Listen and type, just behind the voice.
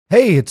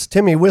Hey, it's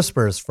Timmy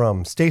Whispers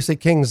from Stacey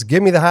King's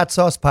Gimme the Hot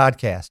Sauce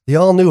podcast. The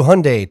all-new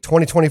Hyundai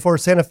 2024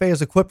 Santa Fe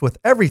is equipped with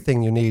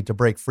everything you need to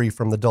break free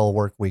from the dull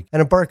work week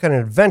and embark on an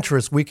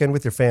adventurous weekend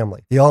with your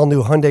family. The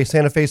all-new Hyundai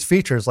Santa Fe's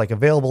features like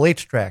available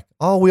H-Track,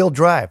 all-wheel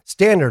drive,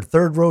 standard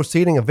third-row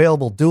seating,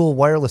 available dual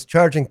wireless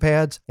charging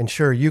pads,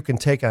 ensure you can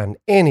take on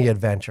any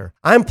adventure.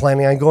 I'm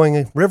planning on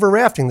going river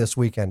rafting this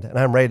weekend, and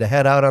I'm ready to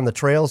head out on the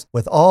trails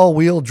with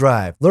all-wheel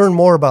drive. Learn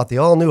more about the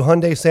all-new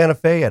Hyundai Santa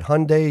Fe at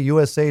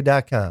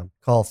HyundaiUSA.com.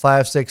 Call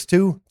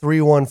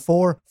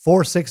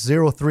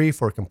 562-314-4603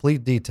 for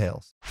complete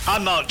details.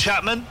 I'm Mark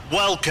Chapman.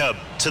 Welcome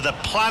to the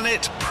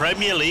Planet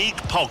Premier League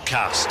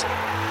podcast.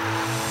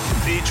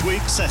 Each week,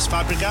 Cesc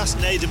Fabregas,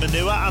 Nader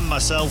Manua and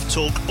myself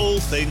talk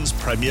all things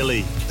Premier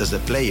League. As a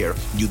player,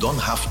 you don't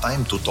have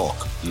time to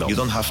talk. No. You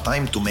don't have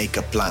time to make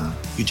a plan.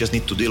 You just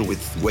need to deal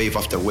with wave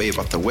after wave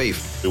after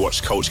wave. We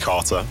watched Coach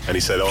Carter and he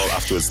said,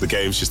 afterwards, the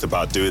game's just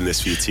about doing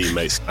this for your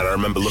teammates. And I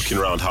remember looking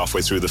around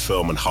halfway through the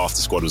film and half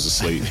the squad was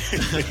asleep.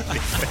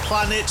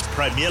 Planet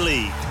Premier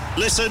League.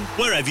 Listen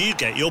wherever you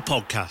get your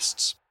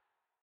podcasts.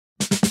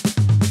 Oh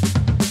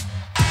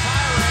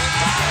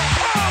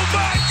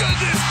my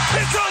goodness!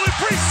 It's only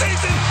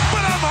preseason,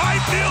 but I'm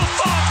hyped. Neil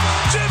Thought,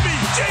 Jimmy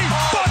G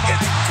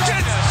buckets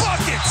gets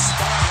buckets.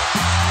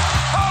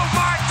 Oh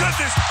my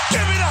goodness!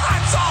 Give me the hot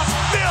sauce,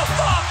 Neil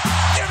Thought.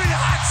 Give me the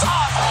hot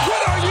sauce.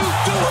 What are you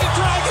doing,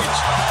 Dragic?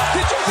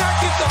 Did you not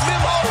get the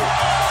memo?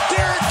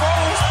 Derrick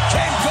Rose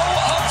can go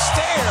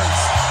upstairs.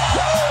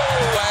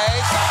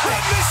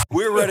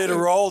 We're ready to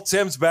roll.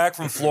 Tim's back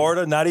from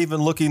Florida, not even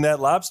looking that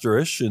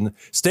lobsterish. And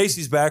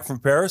Stacey's back from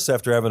Paris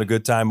after having a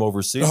good time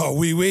overseas. Oh,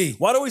 oui.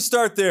 Why don't we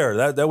start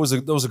there? That was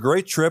a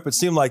great trip. It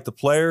seemed like the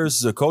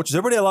players, the coaches,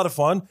 everybody had a lot of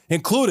fun,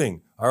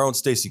 including our own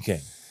Stacey King.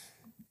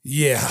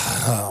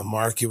 Yeah,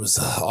 Mark, it was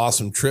an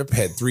awesome trip.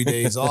 Had 3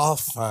 days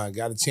off.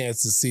 Got a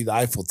chance to see the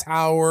Eiffel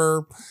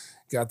Tower.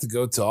 Got to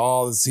go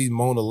to see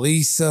Mona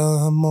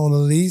Lisa. Mona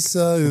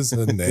Lisa is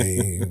her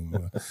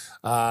name.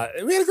 We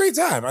had a great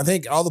time. I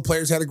think all the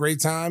players had a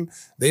great time.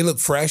 They looked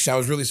fresh. I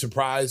was really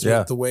surprised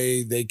with the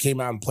way they came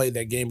out and played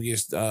that game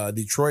against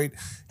Detroit.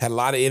 Had a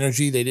lot of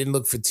energy. They didn't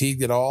look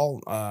fatigued at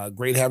all.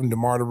 Great having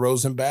DeMar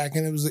DeRozan back,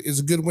 and it was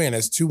a good win.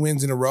 That's 2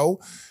 wins in a row.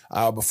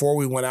 Before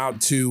we went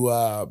out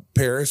to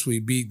Paris, we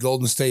beat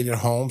Golden State at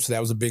home, so that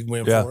was a big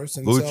win for us.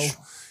 And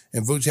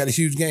Vooch had a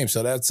huge game.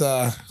 So that's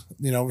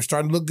we're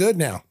starting to look good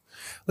now.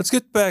 Let's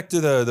get back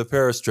to the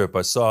Paris trip.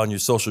 I saw on your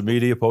social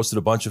media, posted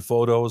a bunch of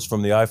photos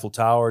from the Eiffel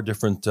Tower,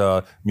 different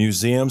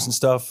museums and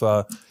stuff.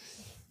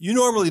 You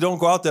normally don't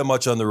go out that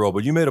much on the road,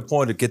 but you made a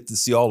point to get to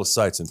see all the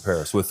sites in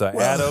Paris with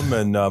Adam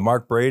and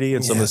Mark Brady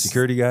and some of the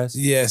security guys.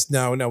 Yes.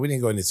 No, we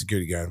didn't go any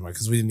security guys, Mark,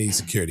 because we didn't need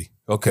security.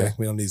 Okay.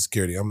 We don't need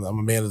security. I'm a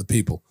man of the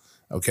people.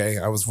 Okay,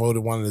 I was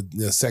voted one of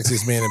the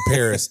sexiest men in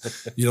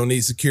Paris. You don't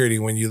need security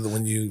when you're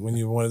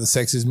one of the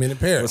sexiest men in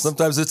Paris. Well,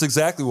 sometimes it's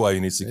exactly why you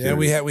need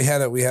security. Yeah, I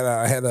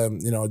had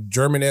a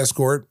German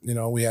escort.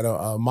 We had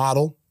a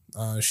model.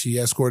 She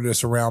escorted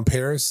us around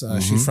Paris.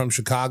 She's from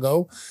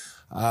Chicago.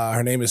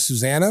 Her name is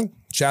Susanna.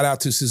 Shout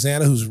out to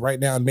Susanna, who's right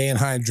now in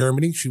Mannheim,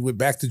 Germany. She went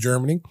back to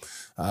Germany,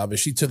 but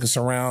she took us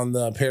around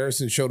Paris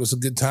and showed us a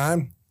good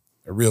time,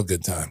 a real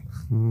good time,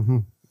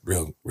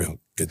 real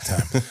good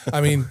time.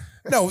 I mean.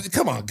 No,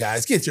 come on,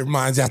 guys. Get your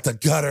minds out the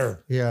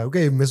gutter. Yeah,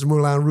 okay, Mr.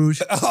 Moulin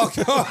Rouge. Oh,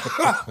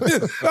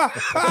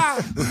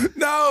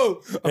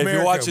 no. Hey, if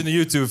you're watching the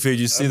YouTube feed,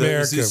 you see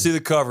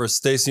the cover,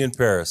 Stacey in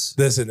Paris.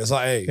 Listen, it's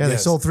like, hey. Yeah, they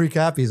sold 3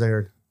 copies, I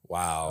heard.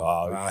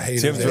 Wow.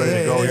 Tim's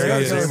ready to go. He's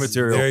got his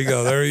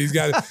material. There you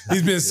go.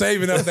 He's been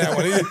saving up that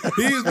one.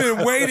 He's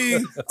been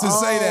waiting to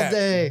say that. All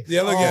day.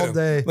 Yeah, look at him.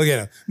 Look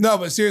at him. No,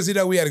 but seriously,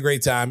 though, we had a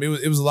great time. It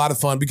was a lot of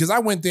fun because I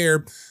went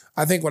there,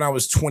 I think, when I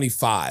was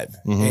 25,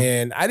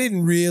 and I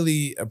didn't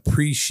really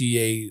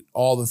appreciate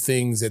all the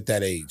things at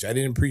that age. I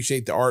didn't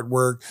appreciate the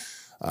artwork,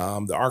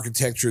 the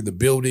architecture, the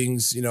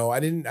buildings. I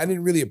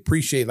didn't really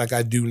appreciate like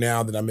I do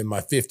now that I'm in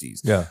my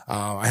 50s. Yeah,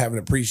 I have an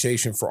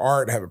appreciation for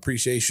art. I have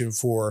appreciation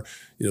for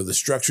the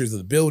structures of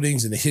the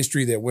buildings and the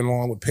history that went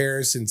along with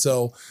Paris. And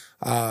so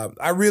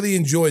I really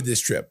enjoyed this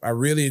trip.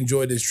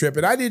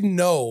 And I didn't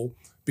know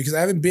because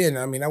I haven't been.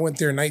 I mean, I went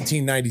there in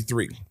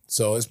 1993,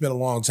 so it's been a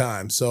long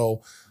time.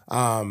 So.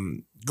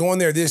 Going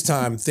there this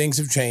time, things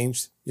have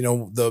changed.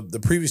 The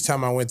previous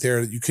time I went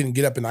there, you couldn't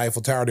get up in the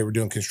Eiffel Tower. They were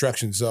doing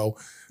construction. So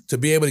to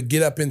be able to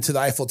get up into the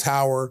Eiffel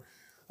Tower,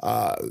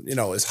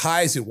 as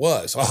high as it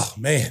was, oh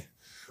man,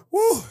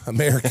 woo,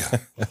 America.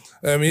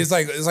 I mean, it's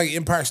like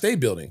Empire State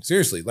Building.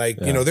 Seriously.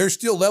 There's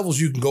still levels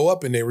you can go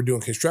up and they were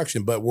doing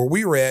construction. But where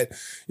we were at,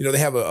 they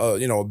have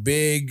a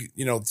big,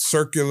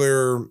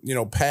 circular,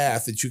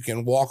 path that you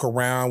can walk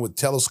around with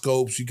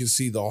telescopes. You can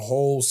see the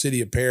whole city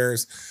of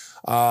Paris.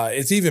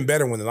 It's even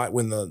better when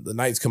the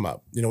nights come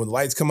up. When the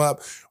lights come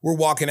up, we're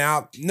walking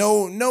out,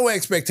 no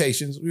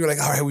expectations. We were like,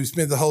 all right, we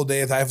spent the whole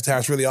day at the Eiffel Tower.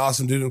 It's really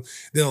awesome, dude.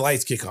 Then the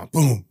lights kick on,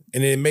 boom,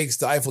 and it makes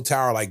the Eiffel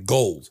Tower like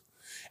gold.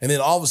 And then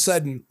all of a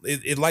sudden,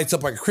 it lights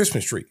up like a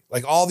Christmas tree,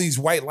 like all these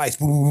white lights,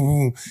 boom, boom,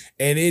 boom,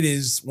 and it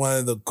is one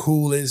of the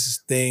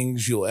coolest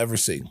things you'll ever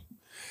see.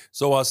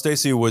 So while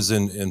Stacey was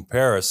in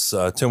Paris,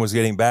 Tim was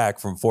getting back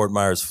from Fort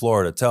Myers,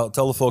 Florida. Tell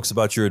the folks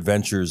about your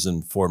adventures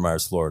in Fort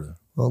Myers, Florida.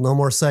 Well, no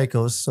more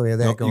psychos, so yeah,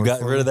 that going. You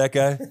got rid of that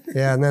guy?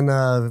 Yeah, and then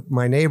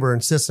my neighbor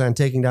insisted on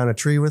taking down a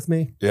tree with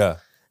me. Yeah.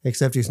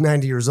 Except he's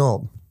 90 years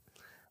old.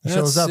 He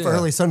shows up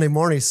early Sunday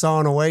morning,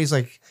 sawing away. He's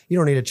like, "You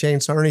don't need a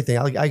chainsaw or anything.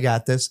 I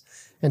got this."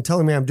 And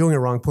telling me I'm doing it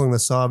wrong, pulling the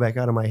saw back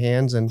out of my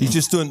hands. And he's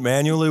just doing it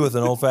manually with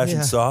an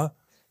old-fashoned saw?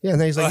 Yeah, and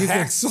then he's like,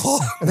 hacksaw.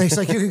 And then he's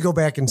like, "You can go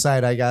back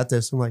inside. I got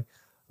this." I'm like,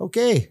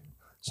 "Okay."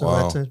 So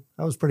that's it.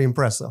 I was pretty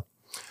impressed, though.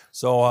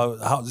 So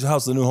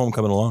how's the new home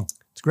coming along?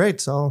 It's great.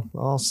 It's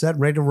all set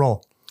and ready to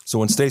roll. So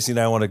when Stacey and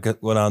I want to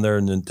go down there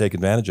and then take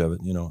advantage of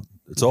it,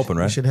 it's open,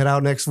 right? We should head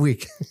out next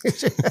week.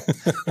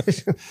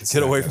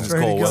 Get away from this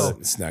cold weather.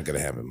 It's not going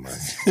to happen much.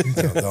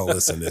 Don't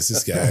listen to this.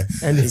 This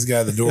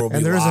guy, the door will be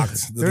and there's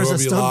locked. There's a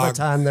stun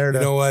baton there. You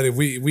know what? If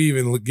we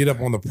even get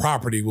up on the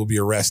property, we'll be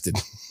arrested.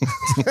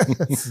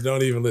 So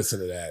don't even listen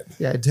to that.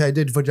 Yeah, I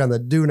did put you on the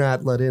do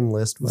not let in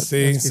list. But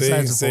see.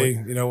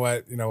 You know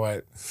what?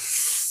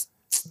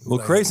 Well,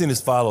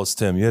 craziness follows,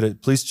 Tim. You had a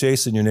police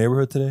chase in your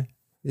neighborhood today?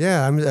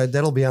 Yeah,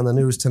 that'll be on the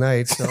news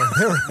tonight. So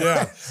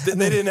yeah,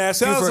 they didn't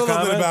ask Tell you us for a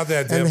little bit about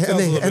that, Tim.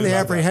 And they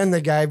apprehend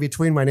the guy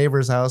between my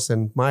neighbor's house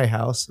and my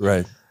house.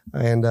 Right.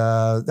 And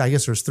I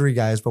guess there's 3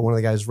 guys, but one of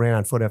the guys ran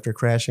on foot after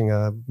crashing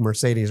a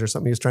Mercedes or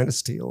something he was trying to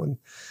steal.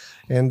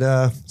 And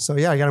so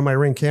yeah, I got on my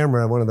Ring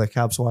camera. One of the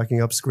cops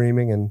walking up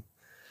screaming and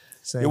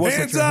saying,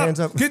 hands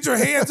up, get your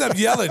hands up,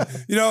 yelling.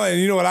 And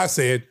you know what I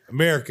said?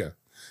 America.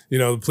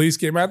 The police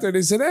came out there.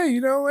 They said,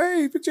 hey,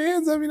 put your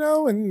hands up,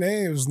 and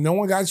no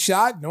one got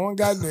shot. No one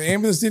got, the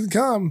ambulance didn't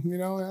come. I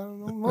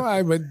don't know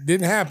why, but it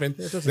didn't happen.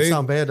 It doesn't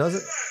sound bad,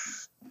 does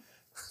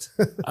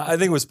it? I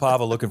think it was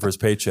Pavel looking for his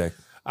paycheck.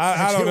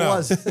 I don't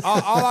know.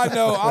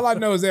 All I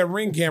know is that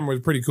Ring camera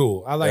is pretty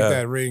cool. I like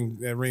that ring.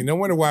 No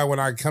wonder why when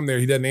I come there,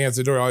 he doesn't answer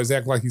the door. I always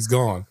act like he's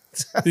gone.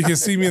 He can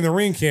see me in the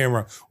Ring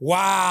camera.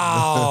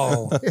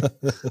 Wow.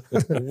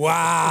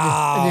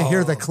 Wow. And you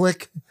hear the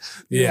click.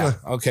 Yeah.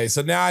 Okay.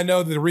 So now I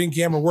know that the Ring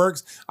camera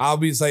works. I'll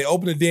be say,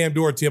 open the damn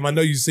door, Tim. I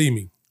know you see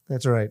me.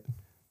 That's right.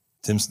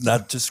 Tim's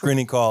not just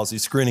screening calls;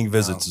 he's screening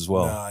visits as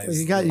well. Well,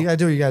 you got to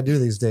do what you got to do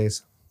these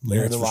days.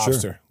 Larry the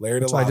Lobster.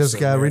 Larry the Lobster. I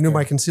just renewed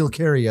my concealed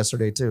carry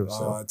yesterday too.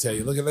 So I tell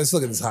you, let's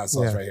look at this hot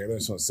sauce right here.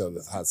 Let's want to sell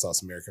this hot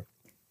sauce, America.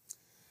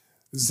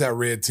 This is how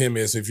red Tim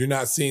is. So if you're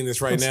not seeing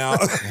this right now,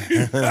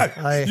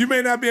 you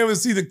may not be able to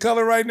see the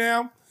color right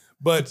now,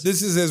 but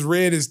this is as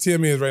red as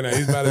Tim is right now.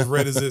 He's about as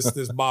red as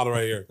this bottle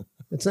right here.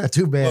 It's not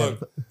too bad.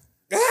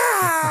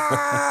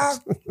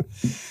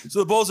 So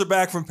the Bulls are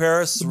back from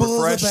Paris,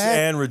 refreshed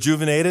and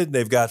rejuvenated.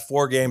 They've got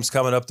 4 games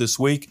coming up this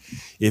week.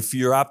 If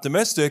you're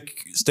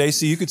optimistic,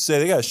 Stacey, you could say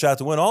they got a shot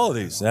to win all of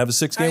these and have a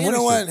 6-game winning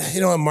streak.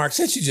 You know what, Mark?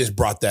 Since you just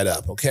brought that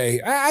up,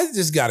 okay, I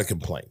just got a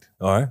complaint.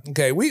 All right.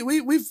 Okay,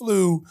 we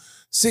flew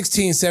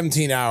 16,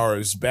 17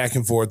 hours back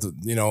and forth,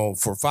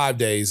 for 5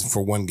 days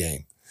for 1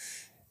 game.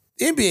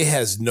 The NBA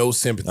has no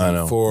sympathy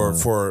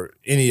for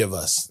any of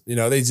us.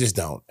 They just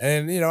don't.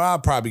 And, I'll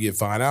probably get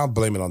fined. I'll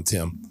blame it on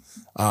Tim.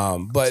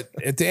 But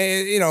at the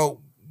end,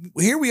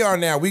 here we are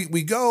now.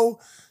 We go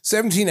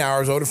 17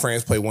 hours over to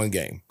France, play 1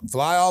 game.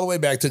 Fly all the way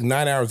back. Took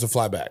 9 hours to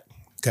fly back.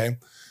 Okay.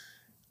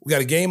 We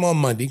got a game on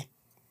Monday,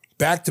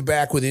 back to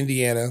back with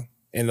Indiana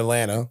and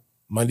Atlanta,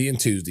 Monday and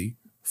Tuesday.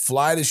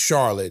 Fly to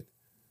Charlotte,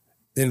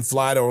 then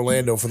fly to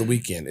Orlando for the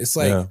weekend. It's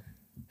like,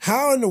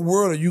 how in the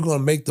world are you going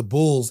to make the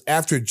Bulls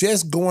after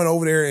just going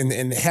over there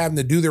and having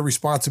to do their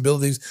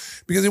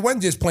responsibilities? Because it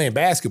wasn't just playing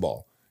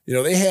basketball.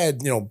 They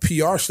had,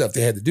 PR stuff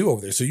they had to do over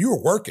there. So you were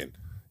working,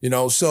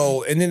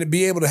 so, and then to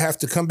be able to have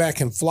to come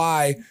back and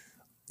fly,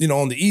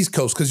 on the East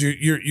Coast, because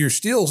you're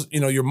still,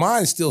 your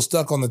mind's still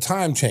stuck on the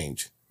time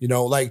change.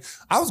 Like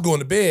I was going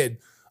to bed,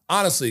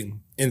 honestly,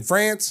 in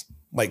France,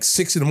 like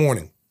 6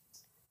 a.m.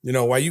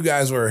 While you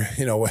guys were,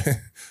 I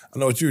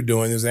know what you were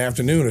doing. It was the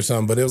afternoon or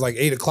something, but it was like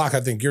 8 o'clock,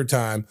 I think, your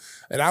time.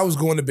 And I was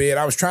going to bed.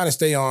 I was trying to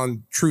stay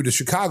on true to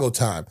Chicago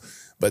time,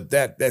 but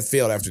that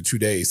failed after 2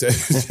 days.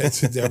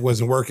 That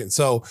wasn't working.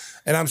 So,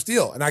 and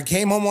I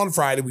came home on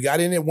Friday. We got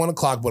in at 1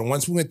 o'clock, but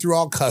once we went through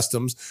all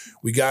customs,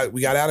 we got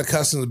out of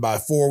customs by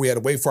 4. We had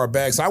to wait for our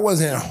bags. So I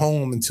wasn't at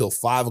home until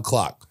 5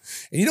 o'clock.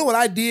 And you know what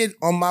I did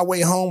on my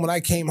way home when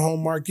I came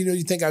home, Mark?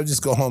 You think I would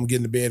just go home, get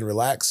in the bed and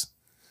relax?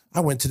 I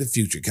went to the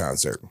Future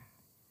concert.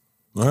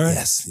 All right.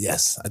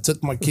 Yes. I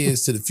took my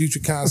kids to the Future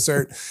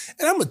concert.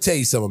 And I'm going to tell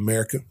you something,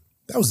 America.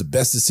 That was the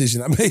best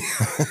decision I made.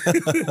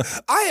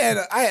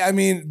 I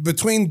mean,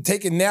 between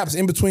taking naps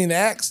in between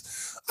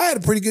acts, I had a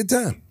pretty good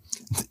time.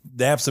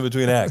 Naps in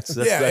between acts.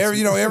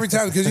 Every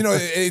time, because,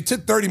 it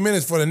took 30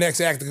 minutes for the next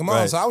act to come on.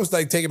 Right. So I was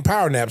like taking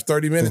power naps,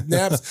 30-minute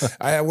naps.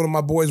 I had one of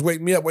my boys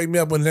wake me up when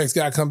the next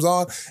guy comes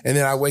on, and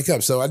then I wake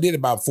up. So I did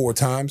about 4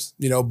 times,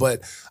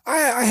 but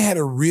I had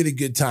a really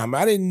good time.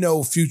 I didn't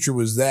know Future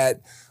was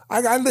that.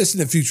 I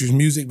listened to Future's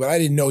music, but I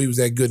didn't know he was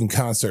that good in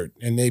concert.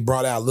 And they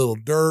brought out Lil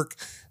Durk.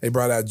 They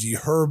brought out G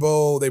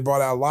Herbo. They brought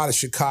out a lot of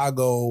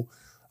Chicago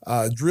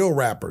drill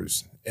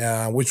rappers.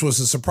 which was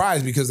a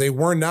surprise because they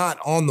were not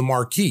on the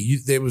marquee.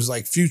 They was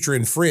like Future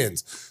and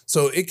Friends.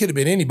 So it could have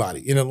been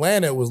anybody. In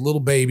Atlanta, it was Lil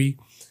Baby,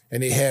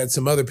 and they had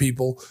some other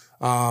people.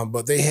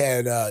 But they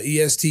had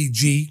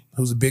ESTG,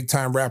 who's a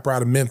big-time rapper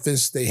out of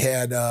Memphis. They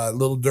had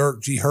Lil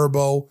Durk, G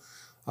Herbo,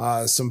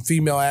 some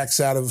female acts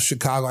out of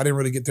Chicago. I didn't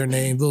really get their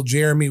name. Lil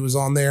Jeremy was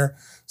on there.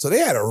 So they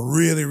had a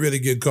really, really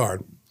good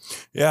card.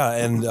 Yeah,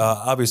 and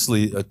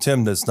obviously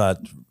Tim that's not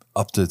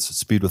up to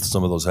speed with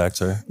some of those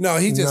acts, right? No,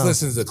 he just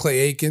listens to Clay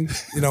Aiken.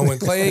 You know, when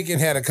Clay Aiken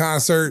had a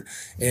concert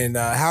and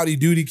Howdy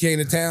Doody came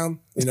to town,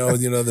 you know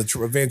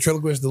the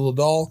ventriloquist, the little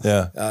doll.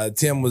 Yeah.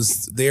 Tim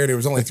was there. There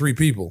was only 3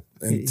 people,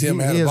 and Tim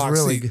had a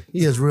box seat. He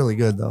is really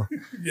good, though.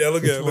 Yeah,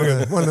 look at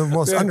it. One of the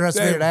most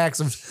underestimated acts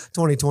of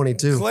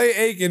 2022. Clay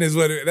Aiken is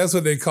that's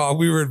what they call.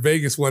 We were in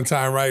Vegas one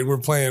time, right? We're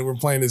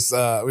playing this,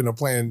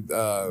 playing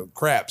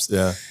craps.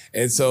 Yeah.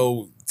 And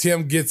so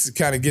Tim gets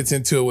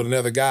into it with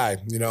another guy,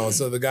 you know. And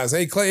so the guy says,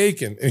 "Hey, Clay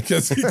Aiken,"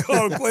 because he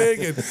called him Clay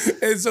Aiken,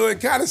 and so it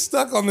kind of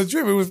stuck on the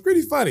trip. It was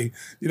pretty funny,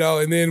 you know.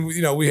 And then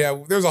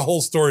there's a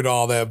whole story to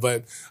all that,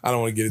 but I don't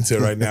want to get into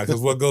it right now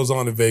because what goes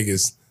on in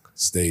Vegas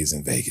stays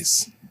in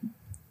Vegas.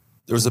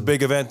 There was a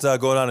big event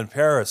going on in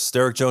Paris.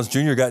 Derek Jones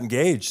Jr. got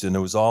engaged, and it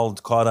was all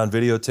caught on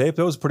videotape.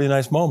 It was a pretty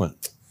nice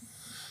moment.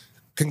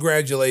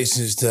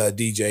 Congratulations to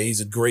DJ.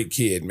 He's a great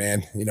kid,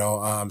 man. You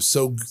know,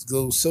 so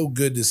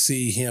good to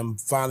see him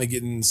finally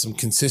getting some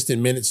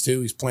consistent minutes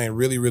too. He's playing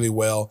really, really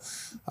well.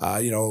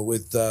 You know,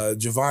 with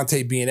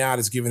Javonte being out,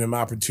 it's giving him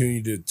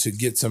opportunity to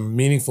get some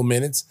meaningful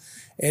minutes.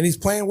 And he's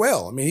playing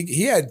well. I mean,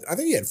 I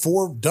think he had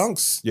 4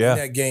 dunks in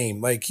that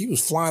game. Like, he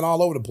was flying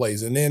all over the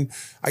place. And then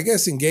I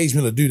guess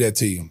engagement will do that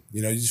to you.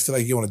 You know, you just feel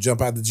like you want to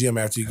jump out the gym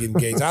after you get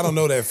engaged. I don't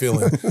know that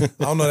feeling.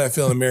 I don't know that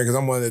feeling, America, because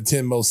I'm one of the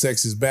 10 most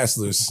sexiest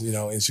bachelors, you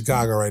know, in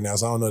Chicago right now.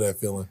 So I don't know that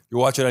feeling.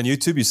 You're watching on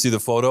YouTube. You see the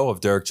photo of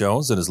Derek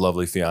Jones and his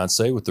lovely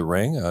fiance with the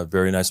ring. A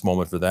very nice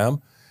moment for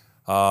them.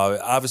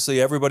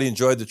 Obviously, everybody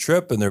enjoyed the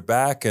trip, and they're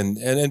back.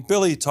 And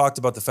Billy talked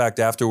about the fact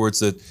afterwards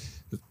that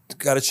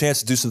got a chance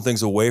to do some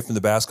things away from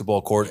the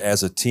basketball court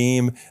as a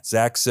team.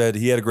 Zach said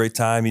he had a great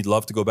time. He'd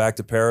love to go back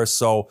to Paris.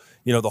 So,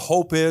 you know, the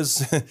hope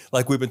is,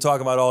 like we've been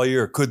talking about all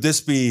year, could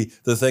this be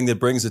the thing that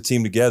brings the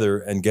team together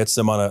and gets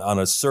them on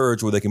a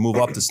surge where they can move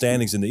up the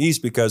standings in the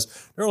East, because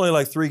they're only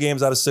like 3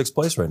 games out of 6th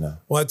place right now.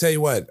 Well, I tell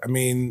you what, I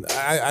mean,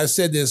 I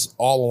said this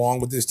all along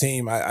with this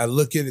team. I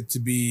look at it to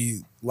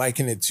be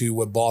liken it to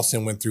what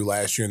Boston went through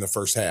last year in the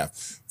first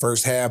half.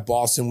 First half,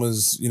 Boston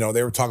was, you know,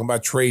 they were talking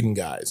about trading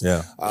guys.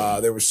 Yeah.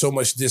 There was so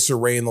much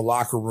disarray in the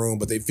locker room,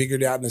 but they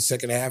figured it out in the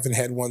second half and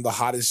had one of the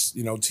hottest,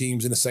 you know,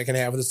 teams in the second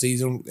half of the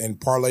season and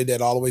parlayed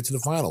that all the way to the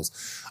finals.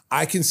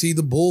 I can see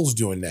the Bulls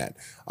doing that.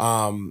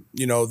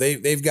 You know,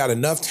 they've got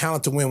enough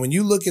talent to win. When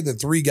you look at the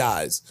 3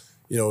 guys,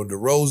 you know,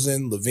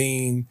 DeRozan,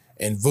 LaVine,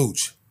 and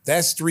Vooch,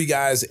 that's 3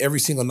 guys every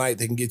single night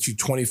that can get you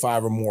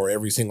 25 or more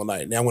every single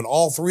night. Now, when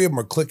all 3 of them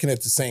are clicking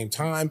at the same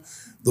time,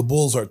 the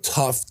Bulls are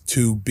tough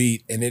to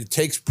beat, and it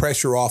takes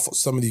pressure off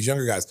some of these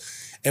younger guys.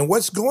 And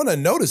what's going to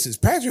notice is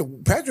Patrick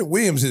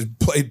Williams has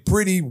played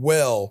pretty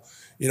well,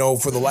 you know,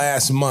 for the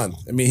last month.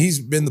 I mean, he's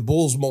been the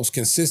Bulls' most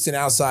consistent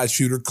outside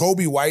shooter.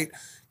 Kobe White,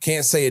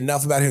 can't say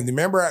enough about him.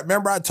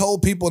 Remember I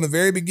told people in the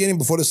very beginning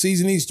before the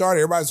season even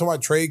started, everybody's talking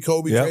about trade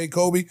Kobe, trade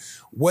Kobe.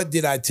 What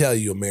did I tell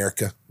you,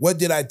 America? What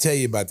did I tell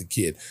you about the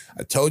kid?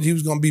 I told you he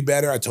was going to be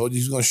better. I told you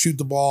he was going to shoot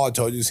the ball. I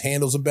told you his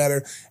handles are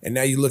better. And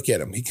now you look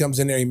at him. He comes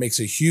in there, he makes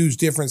a huge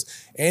difference.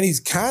 And he's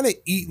kind of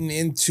eaten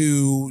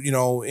into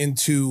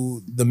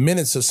the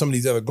minutes of some of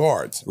these other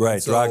guards.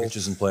 Right. So, Dragic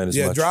isn't playing as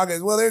much. Yeah,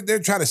 Dragic. Well, they're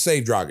trying to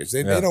save Dragic.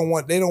 They don't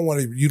want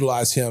to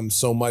utilize him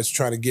so much.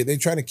 They're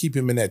trying to keep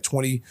him in that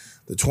 20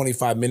 to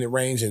 25-minute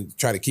range and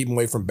try to keep him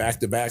away from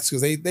back-to-backs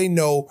because they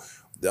know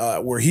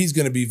where he's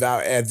going to be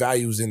add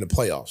values in the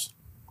playoffs.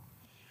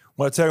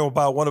 I want to tell you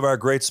about one of our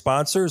great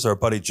sponsors, our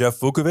buddy Jeff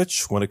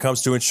Vukovich. When it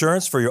comes to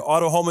insurance for your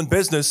auto, home, and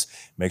business,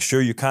 make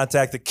sure you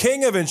contact the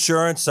king of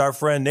insurance, our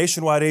friend,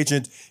 nationwide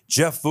agent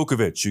Jeff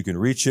Vukovich. You can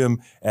reach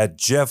him at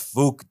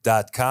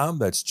jeffvuk.com.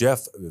 That's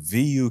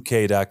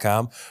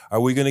jeffvuk.com.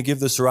 Are we going to give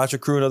the Sriracha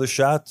crew another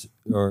shot?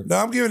 Or? No,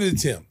 I'm giving it to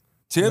Tim.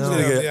 Tim's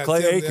going to get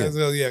Clay Aiken.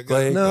 Clay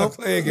Aiken. Nope.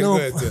 Clay Aiken. Go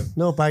ahead, Tim.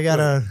 Nope. I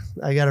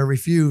gotta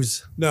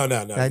refuse. No.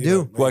 I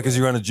do. Why? Because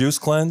you're on a juice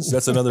cleanse?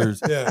 That's another.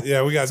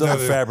 Yeah. We got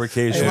another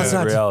fabrication of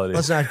reality.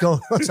 Let's not go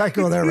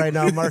there right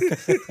now, Mark. All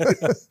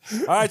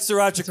right,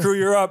 Sriracha crew,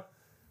 you're up.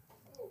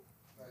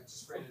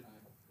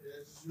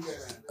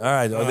 All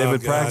right. They've been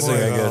practicing,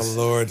 I guess. Oh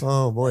Lord.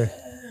 Oh boy.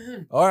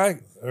 All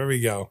right. There we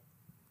go.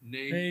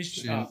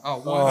 Nation.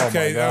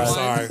 Okay,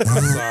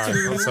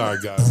 I'm sorry,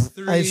 guys.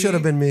 It should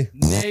have been me.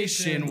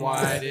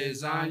 Nationwide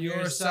is on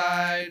your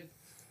side.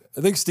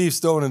 I think Steve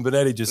Stone and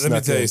Benetti just Let me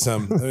snuck tell in. you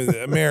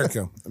something.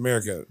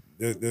 America.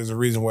 There's a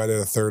reason why they're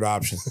the third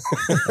option.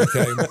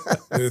 Okay,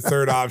 they're the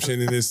third option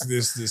in this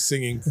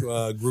singing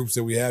groups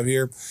that we have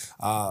here.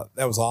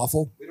 That was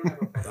awful.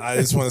 I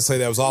just want to say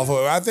that was awful.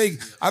 I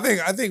think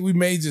we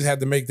may just have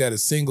to make that a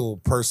single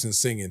person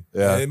singing.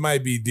 Yeah. It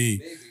might be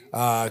D.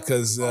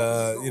 because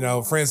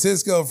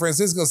Francisco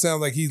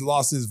sounds like he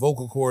lost his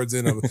vocal cords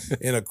in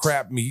a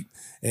crap meat.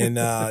 And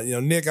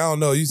Nick, I don't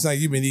know. You sound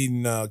like you've been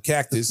eating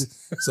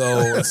cactus,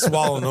 so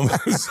swallowing them.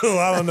 So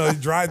I don't know.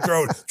 Dry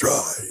throat.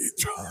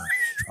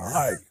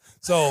 Dry.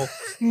 So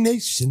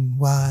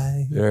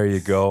nationwide, there you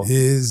go,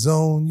 is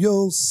on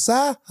your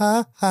side.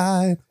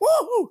 Woo!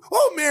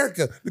 Oh,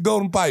 America, the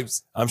Golden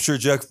Pipes. I'm sure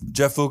Jeff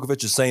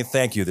Vukovich is saying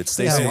thank you that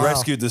Stacey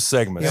rescued this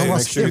segment. Hey,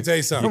 make sure you tell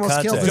you something. Did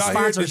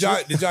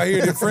y'all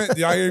hear the French?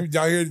 Did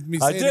y'all hear me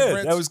say I did.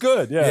 French? That was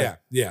good.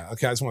 Yeah.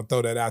 Okay, I just want to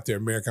throw that out there,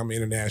 America. I'm an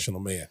international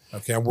man.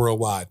 Okay, I'm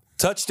worldwide.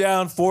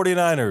 Touchdown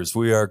 49ers.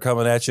 We are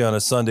coming at you on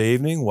a Sunday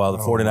evening while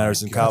the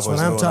 49ers and Cowboys.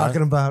 That's what I'm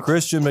talking about.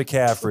 Christian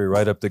McCaffrey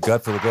right up the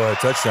gut for the go-ahead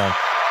touchdown.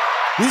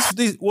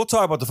 These we'll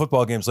talk about the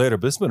football games later,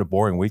 but it's been a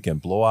boring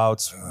weekend.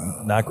 Blowouts,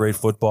 not great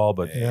football,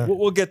 but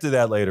we'll get to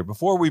that later.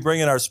 Before we bring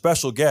in our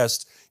special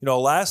guest,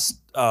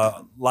 last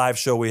live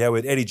show we had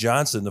with Eddie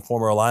Johnson, the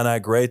former Illini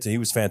great, and he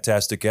was a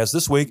fantastic guest.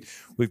 This week,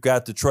 we've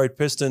got Detroit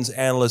Pistons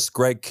analyst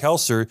Greg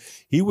Kelser.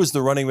 He was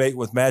the running mate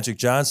with Magic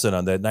Johnson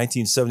on that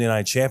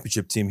 1979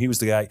 championship team. He was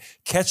the guy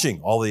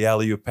catching all the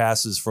alley-oop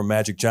passes from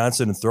Magic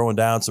Johnson and throwing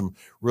down some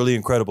really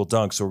incredible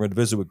dunks. So we're going to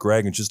visit with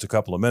Greg in just a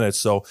couple of minutes.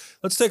 So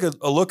let's take a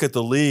look at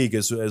the league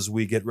as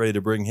we get ready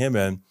to bring him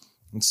in.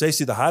 And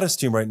Stacey, the hottest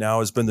team right now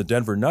has been the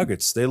Denver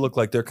Nuggets. They look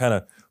like they're kind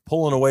of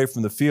pulling away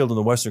from the field in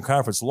the Western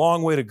Conference.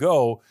 Long way to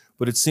go,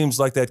 but it seems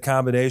like that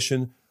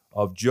combination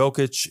of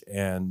Jokic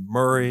and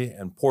Murray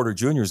and Porter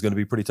Jr. is going to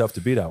be pretty tough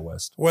to beat out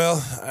west.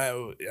 Well,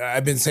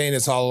 I've been saying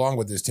this all along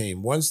with this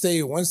team. Once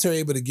they're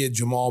able to get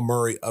Jamal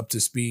Murray up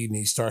to speed and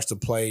he starts to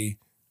play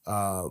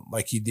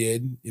like he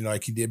did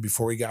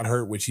before he got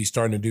hurt, which he's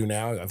starting to do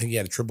now. I think he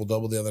had a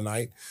triple-double the other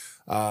night.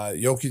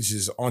 Jokic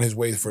is on his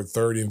way for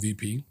third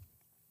MVP.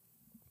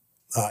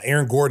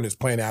 Aaron Gordon is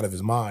playing out of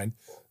his mind.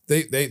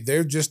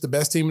 They're just the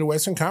best team in the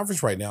Western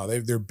Conference right now.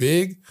 They're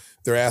big,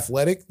 they're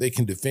athletic, they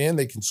can defend,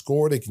 they can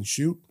score, they can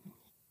shoot.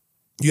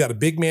 You got a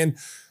big man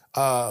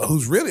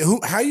who's really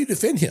how you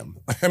defend him.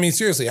 I mean,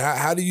 seriously,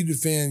 how do you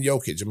defend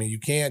Jokic? I mean, you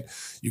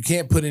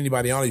can't put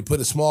anybody on him. You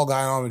put a small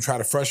guy on him and try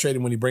to frustrate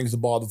him when he brings the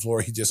ball to the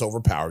floor. He just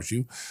overpowers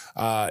you.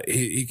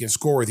 He can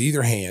score with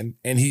either hand,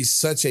 and he's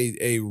such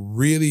a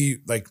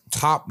really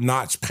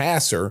top-notch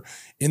passer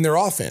in their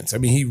offense. I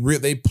mean,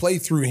 they play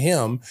through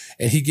him,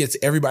 and he gets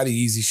everybody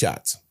easy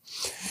shots.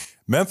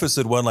 Memphis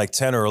had won like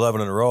 10 or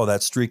 11 in a row.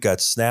 That streak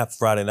got snapped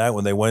Friday night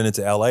when they went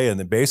into L.A. and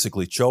they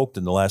basically choked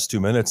in the last 2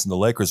 minutes, and the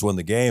Lakers won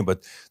the game.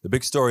 But the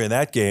big story in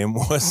that game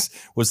was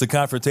the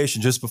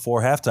confrontation just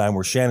before halftime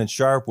where Shannon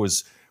Sharpe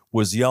was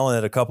yelling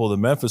at a couple of the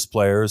Memphis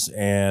players.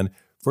 And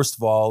first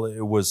of all,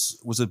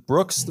 was it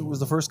Brooks that was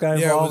the first guy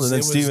involved? And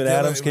then Steven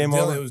Adams came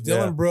over? It was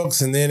Dylan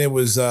Brooks, and then it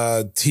was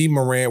T.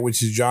 Morant,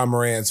 which is John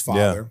Morant's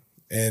father.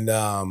 Yeah.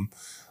 And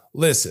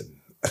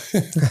listen,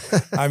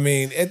 I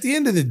mean, at the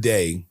end of the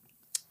day,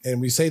 and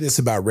we say this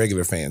about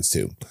regular fans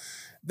too,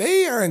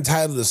 they are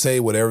entitled to say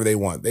whatever they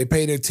want. They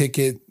pay their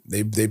ticket.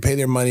 They pay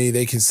their money.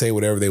 They can say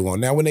whatever they want.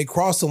 Now, when they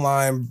cross the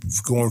line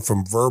going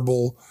from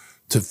verbal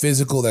to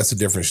physical, that's a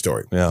different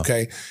story. Yeah.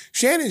 Okay.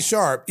 Shannon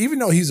Sharpe, even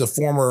though he's a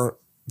former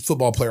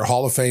football player,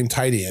 Hall of Fame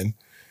tight end,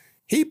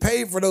 he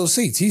paid for those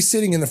seats. He's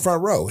sitting in the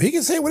front row. He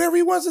can say whatever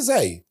he wants to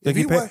say. Think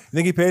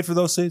he paid for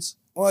those seats?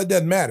 Well, it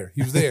doesn't matter.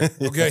 He was there.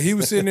 Okay. He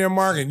was sitting there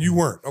marking. You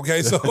weren't.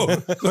 Okay. So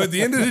at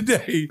the end of the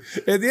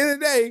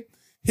day,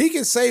 he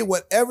can say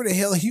whatever the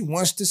hell he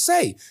wants to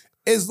say.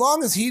 As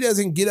long as he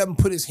doesn't get up and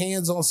put his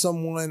hands on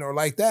someone or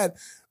like that,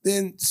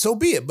 then so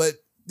be it. But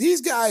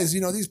these guys,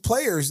 these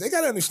players, they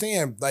got to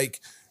understand,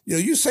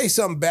 you say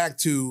something back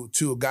to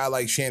a guy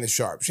like Shannon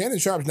Sharpe. Shannon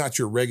Sharpe's not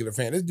your regular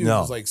fan. This dude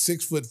is like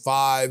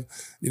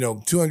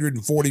 6'5",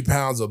 240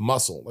 pounds of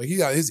muscle. Like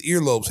his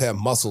earlobes have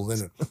muscles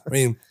in it. I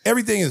mean,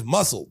 everything is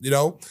muscle,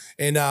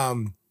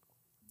 and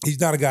he's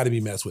not a guy to be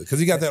messed with because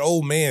he got that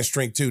old man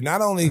strength too.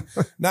 Not only,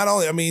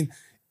 I mean,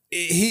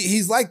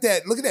 he's like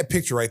that. Look at that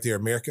picture right there,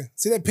 America.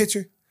 See that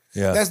picture?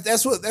 Yeah.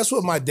 That's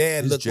what my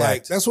dad looked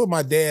like. That's what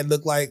my dad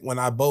looked like when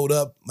I bowed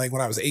up, like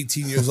when I was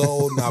 18 years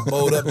old, and I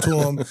bowed up to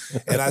him,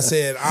 and I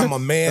said, "I'm a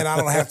man. I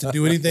don't have to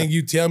do anything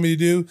you tell me to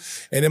do."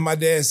 And then my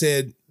dad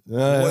said,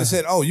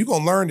 "Oh, you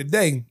gonna learn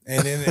today."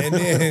 And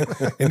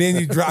then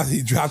he dropped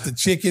the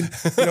chicken.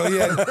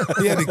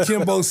 He had the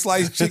Kimbo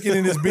sliced chicken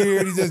in his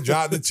beard. He just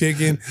dropped the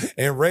chicken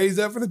and raised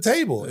up from the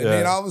table. And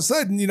then all of a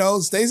sudden,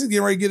 Stacey's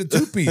getting ready to get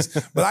a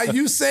 2-piece. But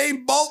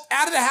Usain Bolt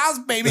out of the house,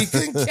 baby.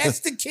 Couldn't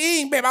catch the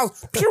king, baby. I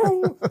was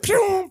pew,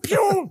 pew,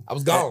 pew. I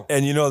was gone.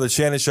 And that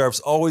Shannon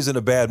Sharpe's always in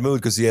a bad mood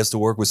because he has to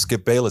work with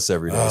Skip Bayless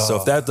every day. So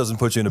if that doesn't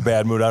put you in a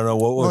bad mood, I don't know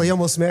what would. Well, he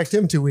almost smacked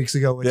him 2 weeks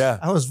ago. Which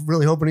I was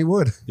really hoping he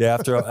would. Yeah,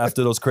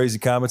 after those crazy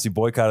comments, he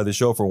boycotted the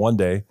show for one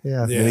day.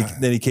 Yeah.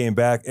 Then he came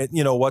back. And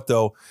you know what,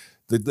 though?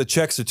 The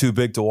checks are too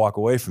big to walk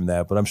away from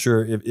that. But I'm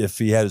sure if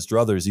he had his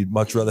druthers, he'd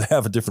much rather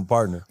have a different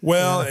partner.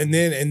 Well, and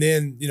then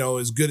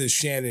as good as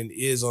Shannon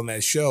is on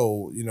that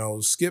show,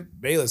 Skip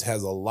Bayless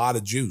has a lot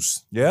of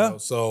juice. Yeah.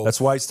 So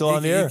that's why he's still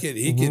on the air.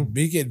 He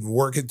could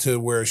work it to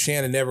where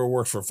Shannon never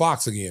works for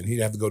Fox again. He'd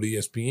have to go to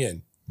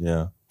ESPN.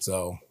 Yeah.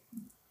 So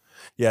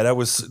Yeah, that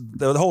was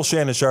the whole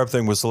Shannon Sharpe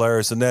thing was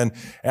hilarious. And then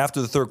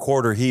after the third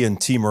quarter, he and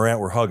T. Morant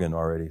were hugging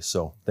already.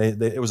 So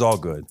it was all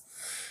good.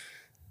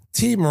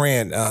 T.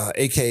 Morant,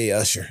 a.k.a.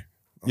 Usher.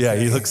 Yeah,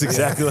 he looks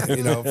exactly like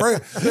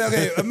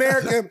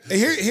America.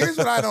 Here's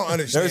what I don't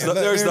understand.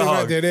 There's the hug.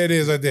 Right there. There it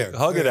is right there.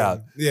 Hug it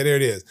out. Yeah, there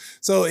it is.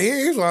 So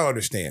here's what I don't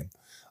understand.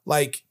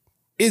 Like,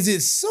 is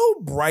it so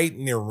bright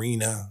in the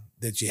arena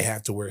that you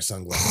have to wear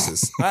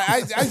sunglasses?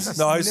 I just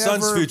no, his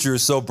son's future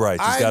is so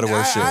bright. He's got to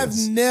wear shades. I've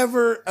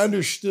never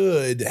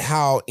understood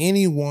how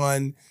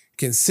anyone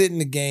can sit in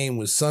the game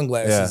with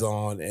sunglasses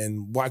on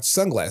and watch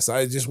sunglasses.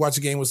 I just watch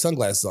a game with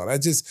sunglasses on.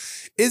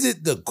 Is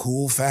it the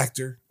cool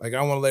factor? Like,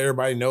 I want to let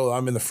everybody know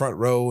I'm in the front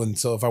row, and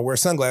so if I wear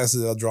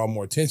sunglasses, they'll draw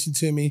more attention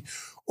to me.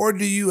 Or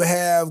do you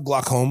have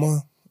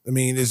glaucoma? I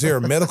mean, is there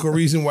a medical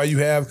reason why you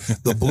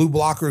have the blue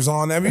blockers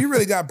on? I mean, you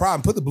really got a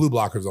problem. Put the blue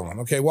blockers on,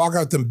 okay? Walk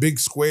out them big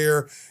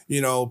square,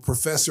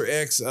 Professor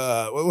X.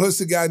 What's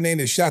the guy name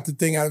that shot the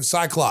thing out of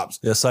Cyclops?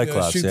 Yeah,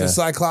 Cyclops, shoot the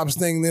Cyclops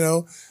thing,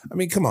 I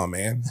mean, come on,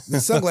 man.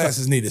 The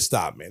sunglasses need to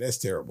stop, man. That's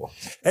terrible.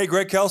 Hey,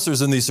 Greg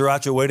Kelser's in the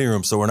Sriracha waiting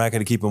room, so we're not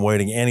going to keep him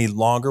waiting any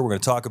longer. We're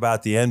going to talk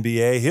about the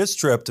NBA, his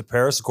trip to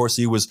Paris. Of course,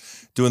 he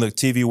was doing the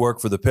TV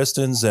work for the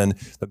Pistons and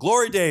the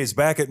glory days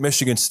back at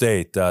Michigan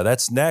State.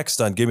 That's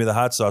next on Give Me the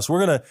Hot Sauce.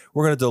 We're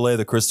gonna delay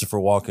the Christopher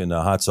Walken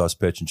hot sauce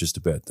pitch in just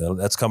a bit.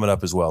 That's coming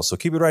up as well. So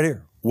keep it right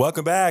here.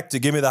 Welcome back to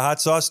Give Me the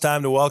Hot Sauce.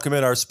 Time to welcome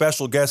in our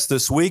special guest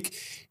this week.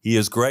 He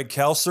is Greg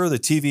Kelser, the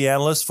TV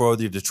analyst for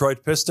the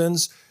Detroit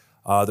Pistons.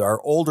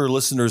 Our older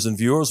listeners and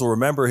viewers will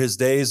remember his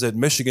days at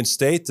Michigan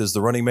State as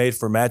the running mate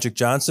for Magic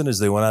Johnson as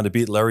they went on to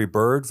beat Larry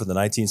Bird for the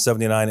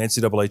 1979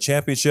 NCAA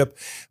championship,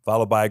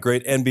 followed by a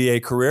great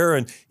NBA career.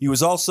 And he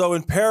was also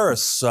in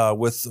Paris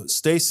with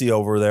Stacey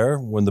over there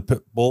when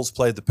the Bulls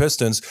played the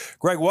Pistons.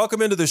 Greg,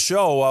 welcome into the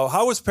show.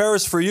 How was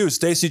Paris for you?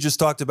 Stacey just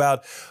talked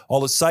about all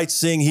the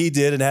sightseeing he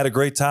did and had a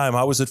great time.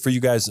 How was it for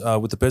you guys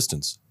with the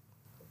Pistons?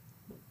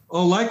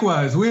 Oh,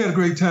 likewise. We had a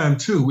great time,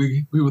 too.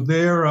 We were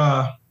there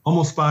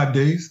almost 5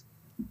 days.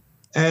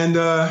 And,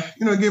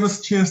 it gave us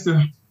a chance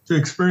to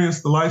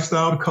experience the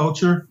lifestyle, the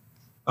culture,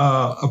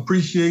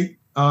 appreciate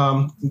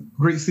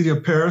great city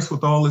of Paris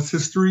with all its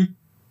history.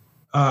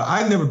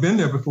 I'd never been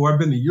there before. I've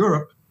been to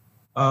Europe,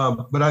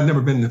 but I'd never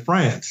been to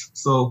France.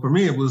 So for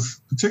me, it was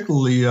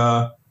particularly,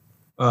 a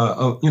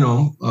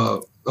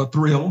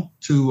thrill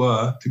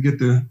to get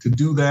to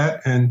do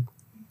that. And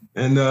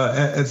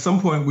at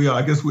some point,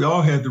 I guess we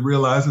all had to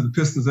realize that the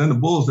Pistons and the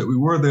Bulls that we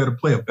were there to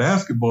play a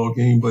basketball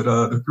game, but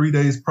the 3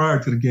 days prior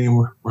to the game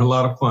were a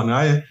lot of fun.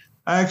 I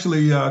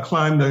actually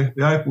climbed the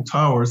Eiffel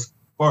Tower as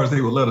far as they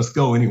would let us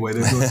go anyway.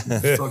 They're doing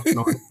some construction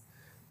on it.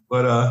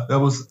 But that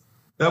was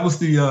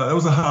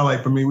a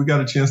highlight for me. We got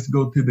a chance to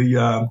go to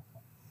the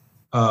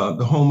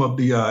home of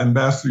the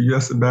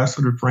U.S.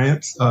 ambassador to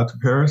France, to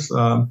Paris,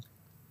 and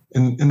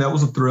that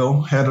was a thrill.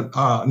 Had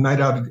a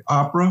night out at the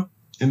opera.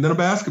 And then a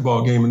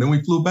basketball game, and then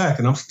we flew back.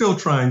 And I'm still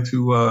trying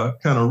to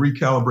kind of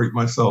recalibrate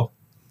myself.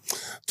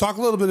 Talk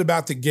a little bit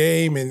about the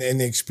game and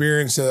the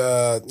experience,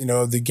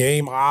 the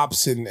game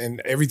ops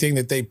and everything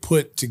that they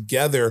put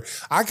together.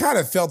 I kind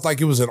of felt like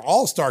it was an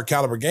all-star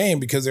caliber game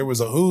because there was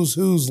a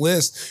who's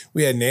list.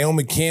 We had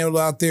Naomi Campbell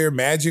out there.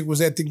 Magic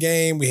was at the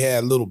game. We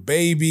had Little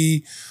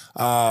Baby.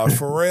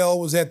 Pharrell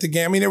was at the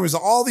game. I mean, there was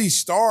all these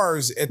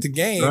stars at the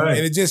game, right.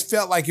 And it just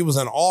felt like it was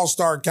an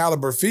all-star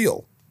caliber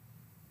feel.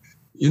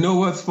 You know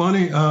what's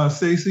funny,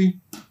 Stacey?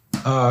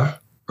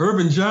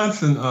 Urban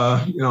Johnson,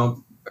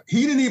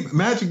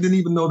 Magic didn't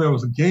even know there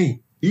was a game.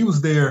 He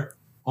was there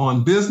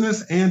on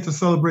business and to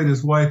celebrate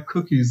his wife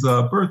Cookie's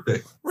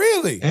birthday.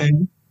 Really?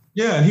 And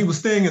he was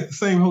staying at the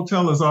same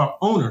hotel as our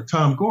owner,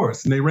 Tom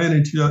Gores, and they ran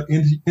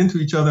into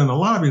each other in the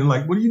lobby and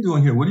like, what are you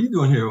doing here? What are you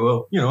doing here?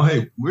 Well,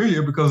 hey, we're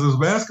here because there's a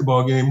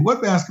basketball game.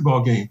 What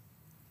basketball game?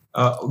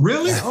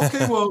 Really?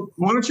 Okay, well,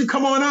 why don't you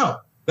come on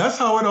out? That's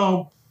how it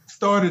all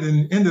started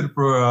and ended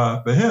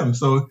for him.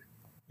 So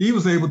he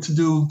was able to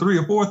do 3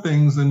 or 4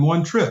 things in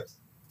one trip.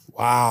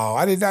 Wow.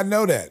 I did not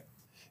know that.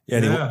 Yeah,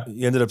 and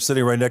he ended up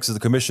sitting right next to the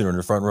commissioner in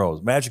the front row.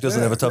 Magic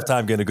doesn't have a tough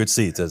time getting a good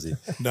seat, does he?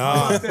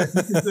 No. You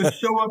just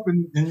show up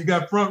and you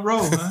got front row,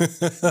 huh?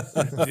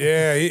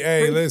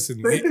 Yeah.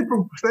 Listen.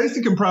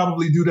 Stacey can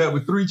probably do that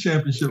with 3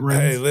 championship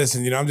rings. Hey,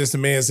 listen, I'm just a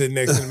man sitting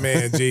next to the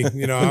man, G.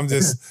 I'm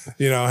just,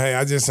 hey,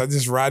 I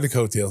just ride the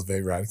coattails,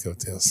 baby, ride the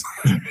coattails.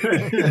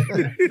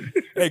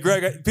 Hey,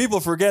 Greg, people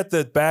forget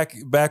that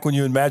back when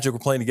you and Magic were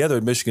playing together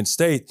at Michigan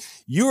State,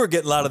 you were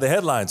getting a lot of the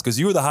headlines because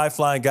you were the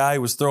high-flying guy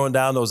who was throwing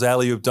down those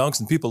alley-oop dunks,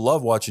 and people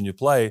love watching you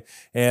play.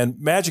 And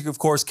Magic, of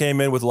course,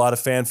 came in with a lot of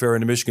fanfare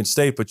into Michigan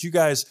State, but you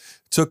guys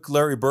took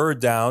Larry Bird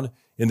down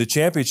in the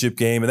championship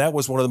game, and that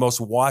was one of the most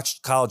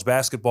watched college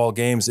basketball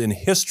games in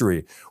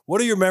history.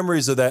 What are your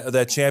memories of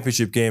that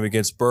championship game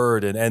against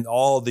Bird and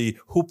all the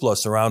hoopla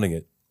surrounding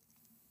it?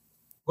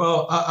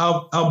 Well,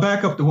 I'll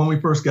back up to when we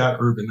first got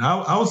Urban.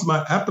 I was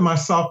after my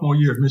sophomore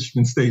year at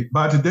Michigan State.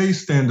 By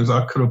today's standards,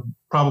 I could have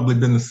probably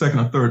been the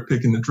 2nd or 3rd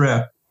pick in the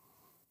draft.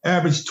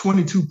 Averaged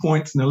 22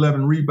 points and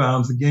 11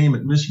 rebounds a game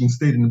at Michigan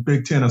State in the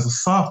Big Ten as a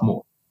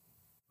sophomore.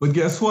 But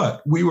guess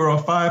what? We were a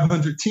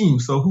 500 team.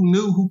 So who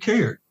knew? Who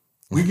cared?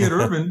 We get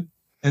Urban.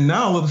 And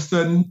now all of a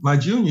sudden, my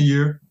junior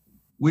year,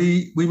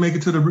 we make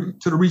it to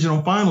the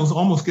regional finals,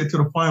 almost get to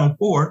the Final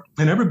Four,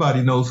 and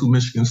everybody knows who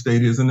Michigan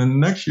State is. And then the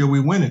next year we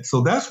win it.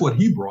 So that's what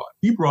he brought.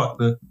 He brought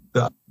the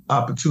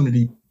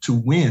opportunity to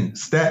win.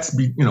 Stats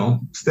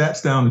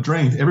down the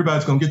drain.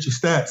 Everybody's going to get your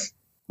stats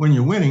when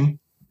you're winning.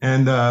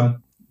 And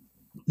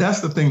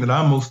that's the thing that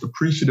I'm most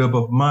appreciative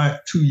of my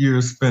 2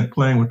 years spent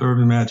playing with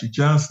Earvin Magic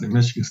Johnson at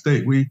Michigan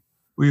State. We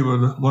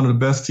were one of the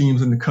best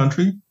teams in the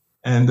country.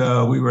 And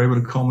we were able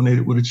to culminate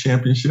it with a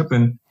championship.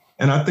 And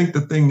I think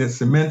the thing that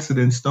cements it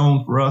in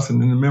stone for us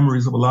and in the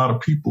memories of a lot of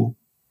people,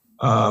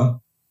 and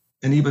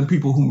even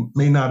people who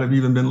may not have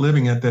even been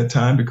living at that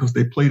time because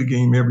they played a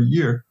game every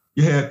year,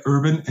 you had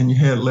Earvin and you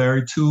had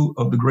Larry, two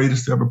of the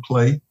greatest to ever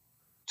play,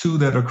 two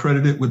that are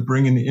credited with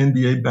bringing the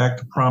NBA back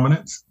to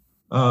prominence,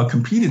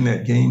 compete in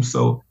that game.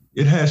 So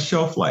it has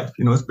shelf life.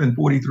 It's been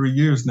 43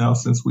 years now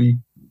since we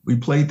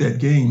played that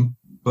game.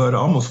 But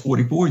almost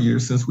 44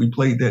 years since we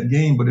played that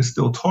game, but it's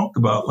still talked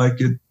about like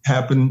it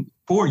happened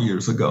 4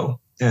 years ago.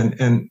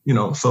 And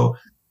so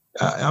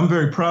I'm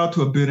very proud to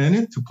have been in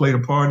it, to play a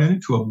part in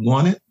it, to have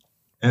won it.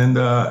 And,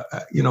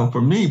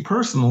 for me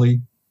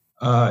personally,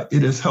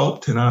 it has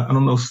helped. And I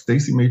don't know,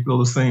 Stacey may feel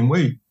the same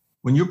way.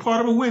 When you're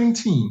part of a winning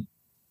team,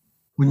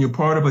 when you're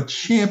part of a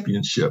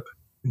championship,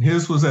 and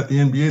his was at the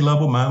NBA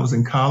level, mine was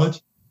in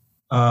college.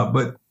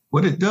 But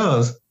what it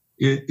does,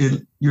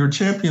 you're a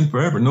champion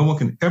forever. No one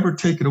can ever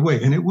take it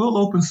away. And it will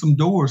open some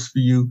doors for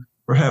you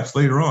perhaps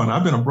later on.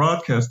 I've been a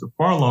broadcaster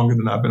far longer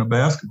than I've been a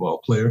basketball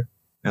player.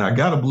 And I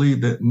got to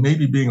believe that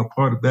maybe being a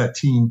part of that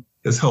team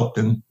has helped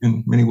in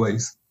many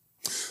ways.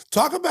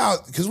 Talk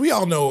about, because we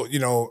all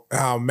know,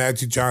 how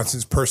Magic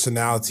Johnson's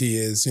personality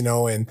is,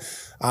 and,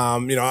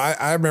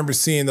 I remember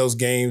seeing those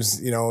games,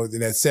 in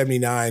that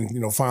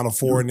 79, Final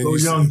Four. You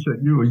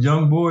were a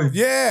young boy.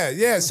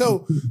 Yeah.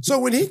 So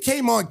when he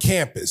came on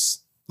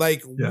campus,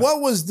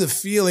 what was the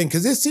feeling?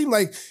 Because it seemed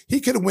like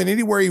he could have went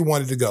anywhere he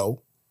wanted to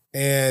go.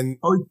 And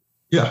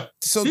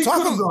so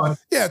talk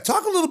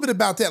a little bit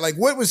about that. Like,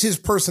 what was his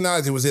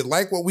personality? Was it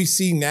like what we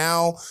see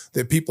now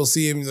that people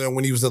see him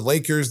when he was the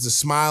Lakers, the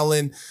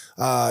smiling,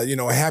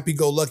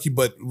 happy-go-lucky,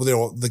 but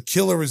the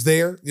killer is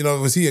there?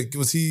 Was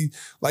he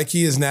like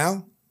he is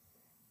now?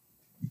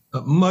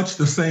 Much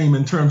the same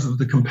in terms of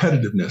the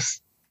competitiveness.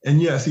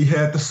 And yes, he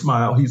had the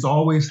smile. He's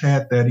always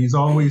had that. He's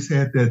always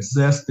had that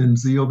zest and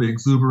zeal, the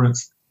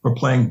exuberance for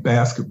playing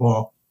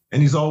basketball.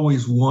 And he's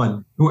always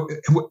won.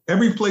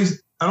 Every place,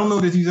 I don't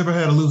know that he's ever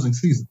had a losing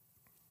season,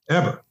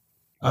 ever.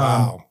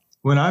 Wow.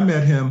 When I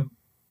met him,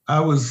 I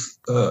was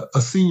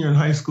a senior in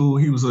high school.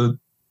 He was a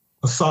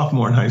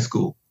sophomore in high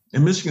school.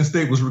 And Michigan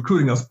State was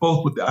recruiting us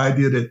both with the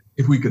idea that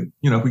if we could,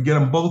 if we get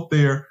them both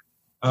there,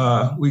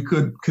 we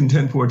could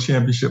contend for a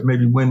championship,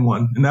 maybe win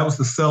one. And that was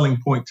the selling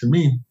point to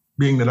me,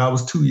 being that I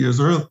was 2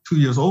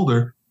 years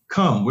older.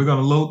 Come, we're going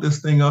to load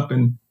this thing up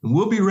and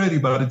we'll be ready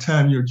by the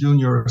time you're a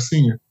junior or a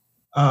senior.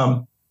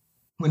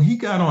 When he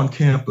got on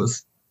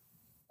campus,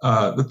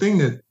 the thing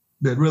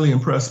that really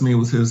impressed me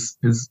was his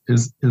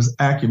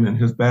acumen,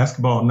 his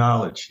basketball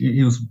knowledge.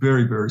 He was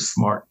very, very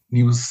smart. And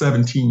he was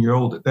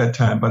 17-year-old at that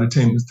time. By the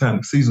time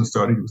the season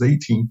started, he was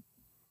 18.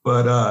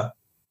 But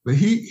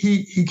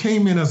he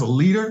came in as a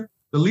leader.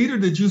 The leader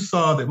that you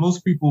saw that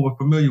most people were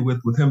familiar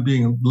with him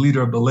being a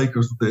leader of the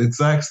Lakers, was the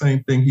exact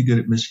same thing he did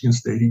at Michigan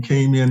State. He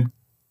came in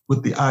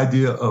with the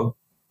idea of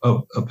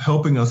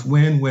helping us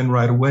win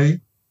right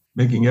away,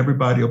 making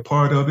everybody a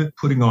part of it,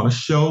 putting on a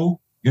show,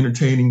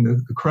 entertaining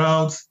the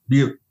crowds,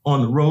 be it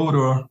on the road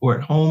or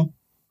at home,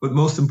 but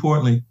most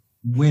importantly,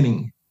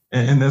 winning.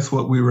 And that's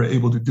what we were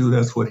able to do.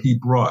 That's what he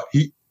brought.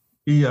 He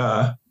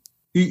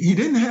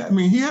didn't have,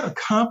 he had a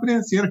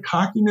confidence, he had a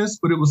cockiness,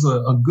 but it was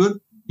a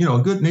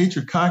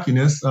good-natured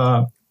cockiness.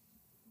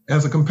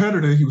 As a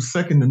competitor, he was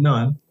second to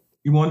none.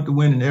 He wanted to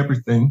win in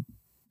everything.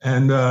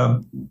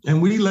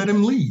 And we let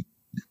him lead.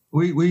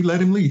 We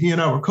let him lead. He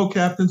and I were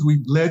co-captains.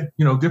 We led,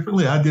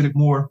 differently. I did it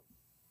more,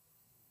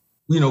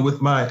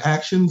 with my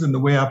actions and the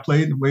way I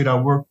played, the way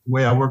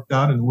I worked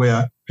out, and the way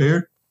I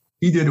prepared.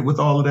 He did it with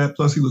all of that.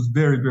 Plus, he was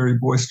very, very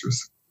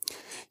boisterous.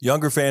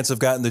 Younger fans have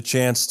gotten the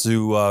chance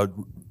to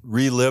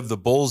relive the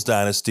Bulls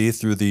dynasty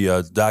through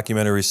the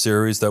documentary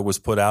series that was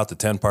put out, the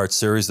 10-part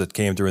series that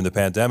came during the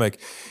pandemic.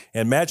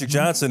 And Magic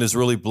Johnson has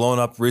really blown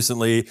up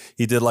recently.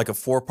 He did like a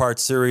 4-part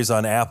series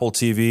on Apple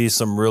TV,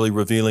 some really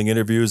revealing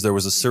interviews. There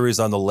was a series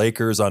on the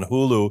Lakers on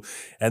Hulu.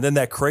 And then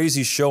that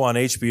crazy show on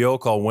HBO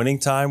called Winning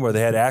Time, where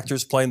they had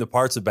actors playing the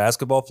parts of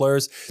basketball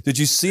players. Did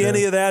you see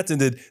any of that? And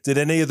did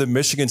any of the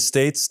Michigan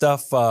State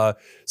stuff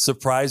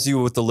surprise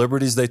you with the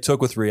liberties they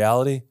took with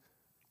reality?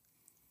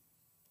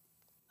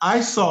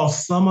 I saw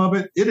some of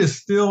it. It is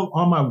still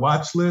on my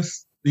watch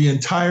list. The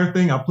entire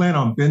thing. I plan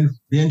on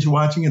binge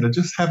watching it. I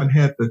just haven't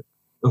had the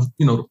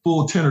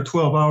full 10 or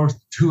 12 hours to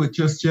do it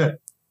just yet.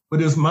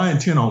 But it's my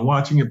intent on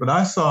watching it. But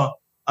I saw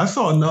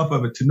enough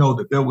of it to know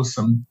that there was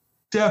some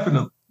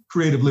definite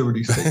creative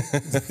liberties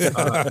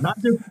taken.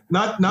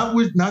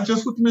 Not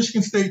just with the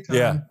Michigan State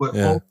time, but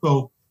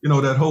also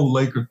that whole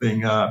Laker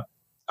thing. I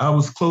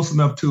was close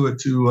enough to it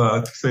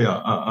to say,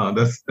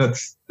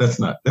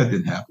 that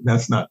didn't happen.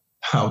 That's not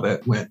how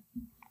that went.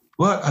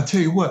 But I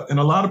tell you what, and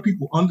a lot of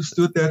people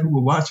understood that who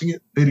were watching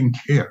it. They didn't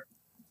care.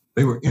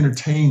 They were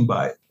entertained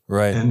by it.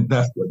 Right. And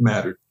that's what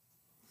mattered.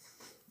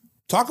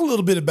 Talk a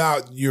little bit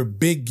about your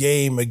big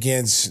game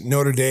against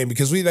Notre Dame,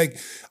 because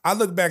I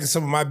look back at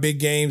some of my big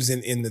games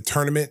in the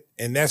tournament,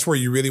 and that's where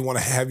you really want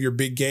to have your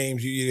big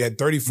games. You had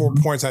 34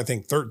 points, I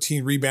think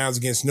 13 rebounds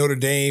against Notre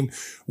Dame,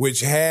 which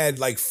had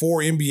like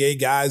 4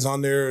 NBA guys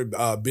on there.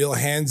 Bill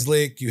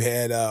Hanslick, you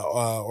had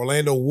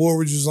Orlando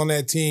Woolridge was on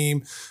that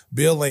team,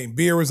 Bill Lane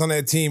Beer was on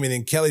that team, and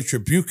then Kelly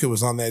Tribuca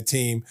was on that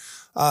team.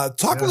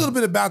 Talk a little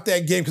bit about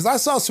that game, because I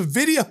saw some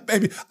video,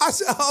 baby. I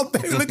said, oh,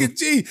 baby, look at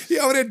G. He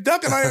over there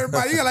dunking on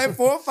everybody. He got like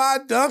 4 or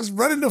 5 dunks,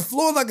 running the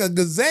floor like a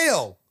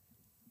gazelle.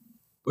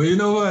 Well, you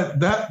know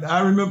what?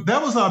 I remember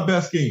that was our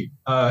best game,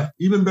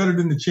 even better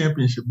than the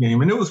championship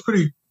game. And it was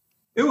pretty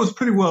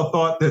well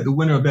thought that the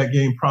winner of that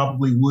game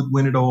probably would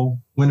win it all.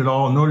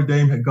 Notre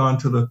Dame had gone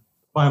to the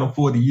Final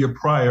Four the year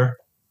prior.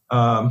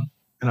 And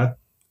I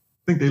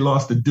think they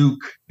lost to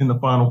Duke in the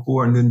Final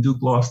Four, and then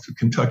Duke lost to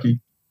Kentucky.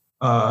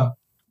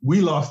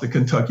 We lost to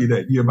Kentucky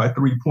that year by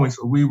 3 points,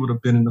 or we would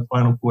have been in the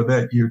Final Four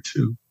that year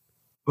too.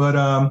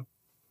 But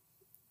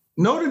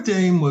Notre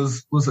Dame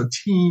was a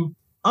team,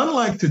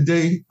 unlike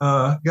today,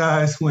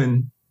 guys,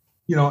 when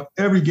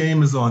every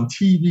game is on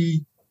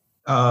TV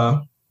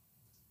all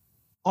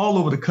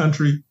over the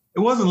country. It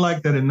wasn't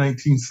like that in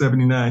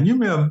 1979. You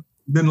may have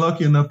been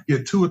lucky enough to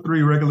get 2 or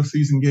 3 regular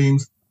season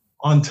games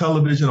on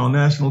television, on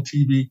national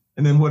TV,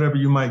 and then whatever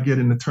you might get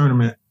in the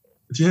tournament.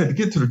 But you had to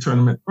get to the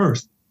tournament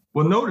first.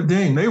 Well, Notre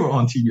Dame, they were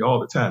on TV all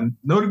the time.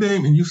 Notre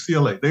Dame and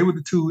UCLA, they were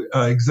the 2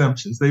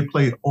 exemptions. They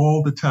played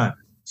all the time.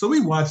 So we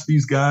watched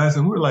these guys,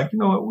 and we're like, you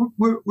know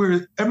what,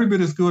 we're every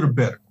bit as good or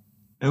better.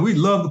 And we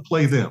love to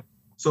play them.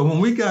 So when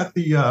we got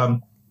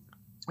and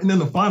then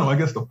the final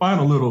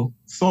little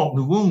salt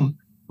in the wound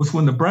was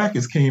when the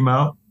brackets came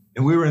out,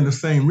 and we were in the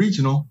same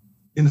region,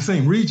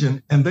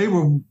 and they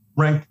were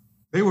ranked,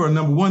 they were a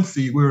number 1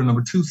 seed, we were a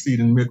number 2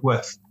 seed in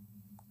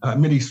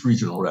Mideast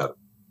Regional rather.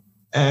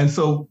 And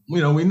so, we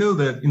knew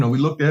that, we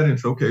looked at it and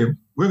said, okay,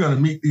 we're going to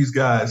meet these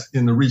guys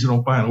in the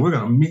regional final. We're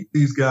going to meet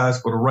these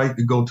guys for the right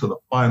to go to the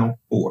Final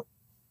Four.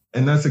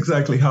 And that's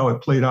exactly how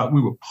it played out.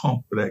 We were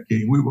pumped for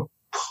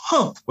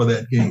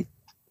that game.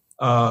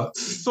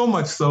 So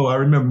much so, I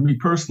remember me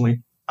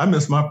personally, I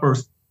missed my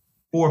first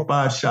 4 or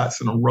 5 shots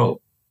in a row.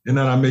 And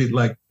then I made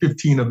like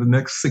 15 of the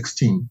next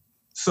 16.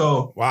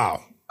 So,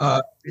 wow.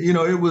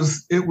 It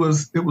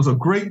was a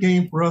great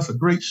game for us, a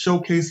great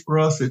showcase for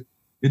us.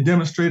 It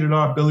demonstrated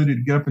our ability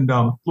to get up and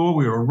down the floor.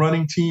 We were a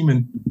running team.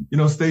 And,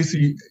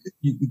 Stacey,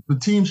 the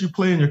teams you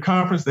play in your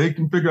conference, they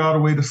can figure out a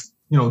way to,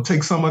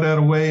 take some of that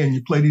away, and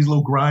you play these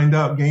little grind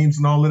out games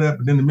and all of that.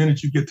 But then the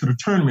minute you get to the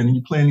tournament and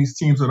you play in these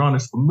teams that aren't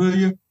as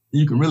familiar, and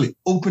you can really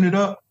open it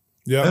up.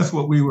 Yeah. That's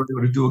what we were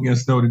able to do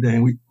against Notre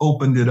Dame. We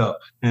opened it up,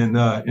 and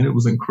it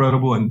was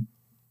incredible. And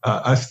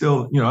I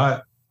still,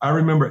 I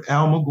remember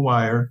Al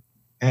McGuire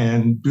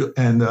and Dick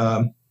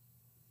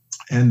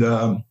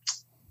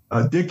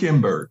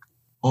Enberg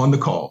on the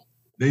call.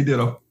 They did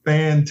a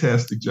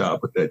fantastic job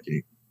with that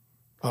game.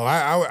 Oh,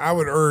 I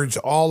would urge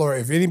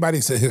if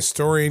anybody's a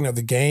historian of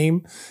the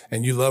game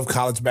and you love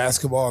college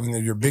basketball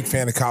and you're a big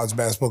fan of college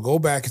basketball, go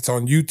back. It's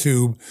on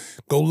YouTube.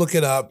 Go look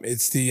it up.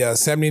 It's the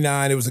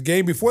 79. It was a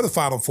game before the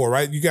Final Four,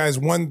 right? You guys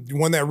won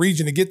that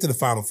region to get to the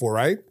Final Four,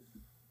 right?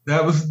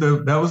 That was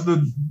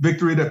the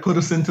victory that put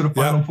us into the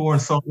Final Four in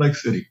Salt Lake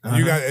City. Uh-huh.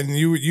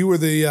 You were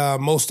the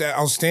most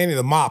outstanding,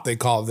 the MOP they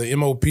call it, the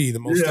MOP, the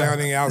most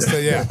outstanding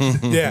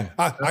outstanding. Yeah,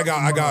 I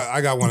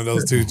got one of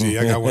those too, G.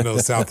 I got one of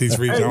those Southeast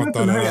region.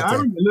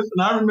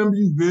 I remember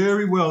you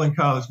very well in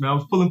college, man. I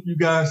was pulling for you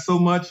guys so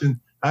much, and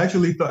I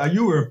actually thought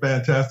you were a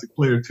fantastic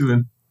player too.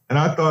 And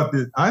I thought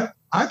that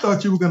I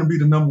thought you were going to be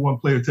the number 1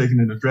 player taken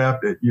in the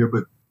draft that year,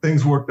 but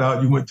things worked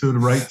out. You went to the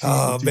right team.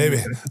 Oh, baby.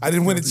 I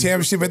didn't win a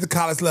championship at the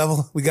college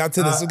level. We got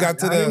to this. I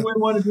didn't win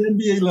one at the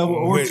NBA level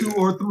or 2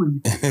 or 3.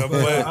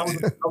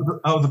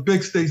 I was a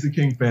big Stacey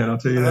King fan, I'll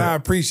tell you that. I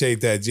appreciate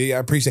that, G. I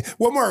appreciate it.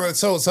 One more.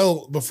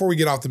 So before we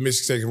get off the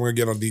Michigan section, we're going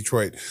to get on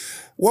Detroit.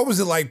 What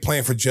was it like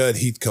playing for Judd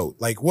Heathcote?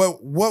 Like,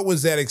 what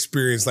was that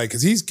experience like?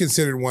 Because he's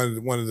considered one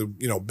of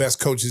the best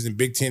coaches in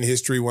Big Ten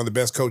history, one of the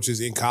best coaches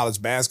in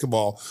college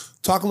basketball.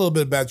 Talk a little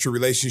bit about your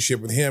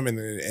relationship with him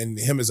and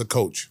him as a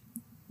coach.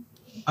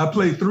 I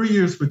played 3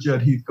 years for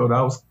Judd Heathcote.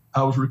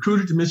 I was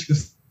recruited to Michigan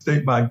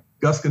State by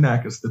Gus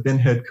Kanakis, the then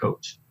head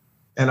coach.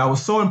 And I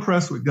was so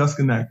impressed with Gus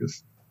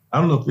Kanakis.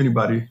 I don't know if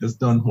anybody has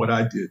done what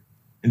I did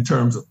in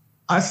terms of,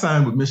 I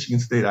signed with Michigan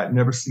State. I'd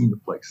never seen the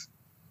place.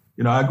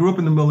 I grew up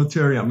in the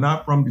military. I'm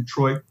not from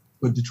Detroit,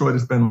 but Detroit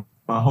has been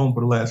my home for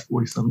the last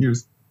 40-some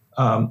years.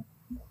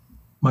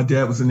 My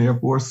dad was in the Air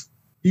Force.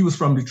 He was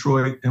from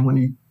Detroit. And when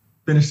he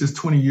finished his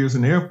 20 years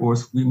in the Air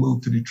Force, we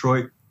moved to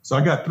Detroit. So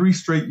I got 3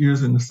 straight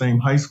years in the same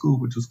high school,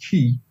 which was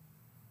key.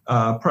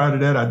 Prior to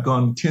that, I'd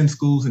gone to 10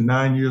 schools in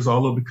 9 years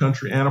all over the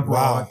country and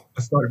abroad. Wow.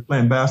 I started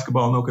playing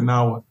basketball in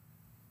Okinawa.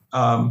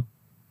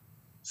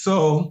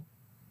 So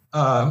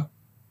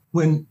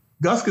when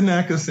Gus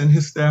Ganakis and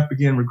his staff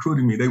began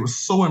recruiting me, they were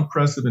so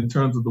impressive in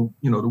terms of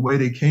the way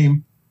they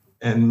came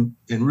and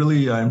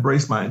really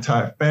embraced my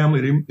entire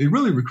family. They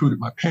really recruited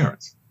my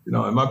parents,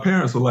 and my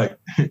parents were like,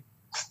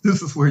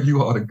 this is where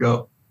you ought to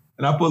go.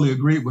 And I fully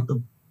agreed with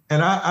them.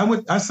 And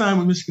I signed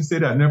with Michigan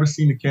State. I'd never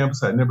seen the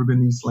campus. I'd never been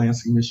to East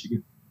Lansing,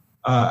 Michigan.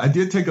 I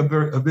did take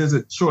a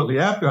visit shortly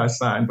after I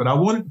signed, but I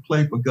wanted to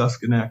play for Gus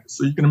Ganakis.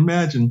 So you can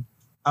imagine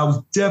I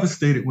was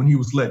devastated when he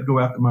was let go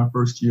after my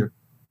first year.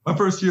 My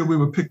first year, we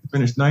were picked to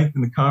finish 9th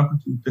in the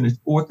conference. We finished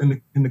 4th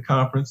in the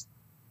conference.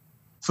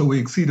 So we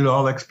exceeded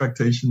all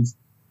expectations,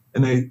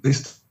 and they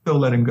still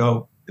let him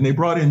go. And they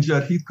brought in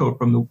Judd Heathcote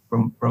from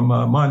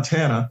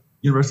Montana,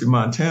 University of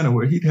Montana,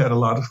 where he'd had a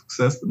lot of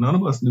success, but none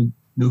of us knew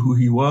who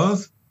he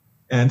was.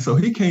 And so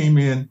he came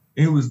in, and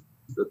it was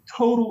the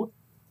total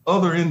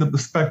other end of the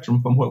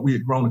spectrum from what we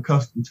had grown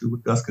accustomed to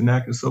with Gus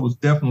Ganakis. So it was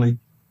definitely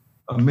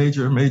a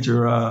major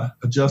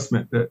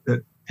adjustment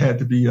that had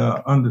to be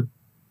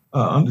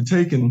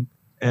undertaken,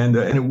 and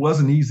it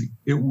wasn't easy.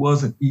 It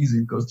wasn't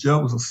easy because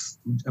Judd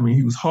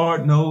he was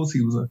hard nosed.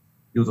 He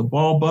was a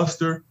ball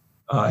buster.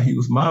 He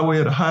was my way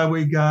or the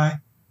highway guy,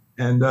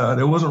 and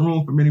there wasn't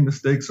room for many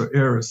mistakes or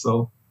errors.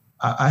 So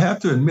I have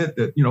to admit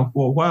that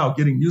for a while,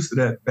 getting used to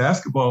that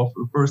basketball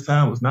for the first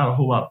time was not a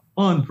whole lot of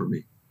fun for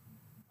me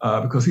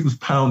because he was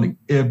pounding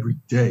every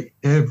day.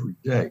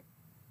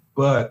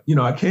 But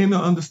I came to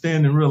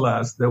understand and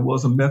realize there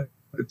was a method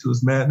to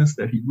his madness,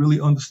 that he really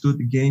understood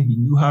the game. He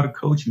knew how to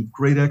coach. He was a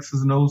great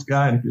X's and O's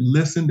guy. And if you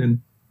listened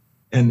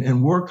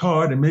and worked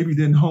hard and maybe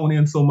didn't hone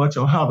in so much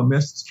on how the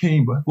message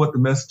came, but what the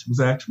message was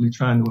actually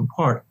trying to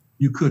impart,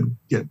 you could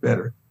get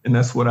better. And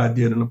that's what I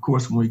did. And of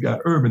course, when we got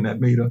Urban, that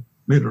made it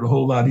a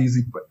whole lot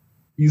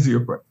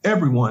easier for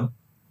everyone.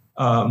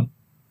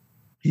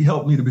 He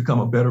helped me to become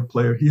a better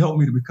player. He helped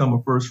me to become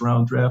a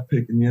first-round draft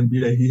pick in the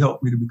NBA. He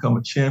helped me to become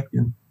a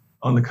champion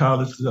on the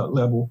college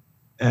level.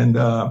 And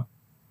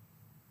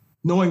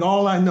knowing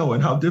all I know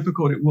and how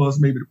difficult it was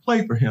maybe to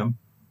play for him,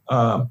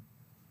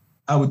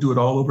 I would do it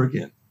all over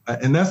again.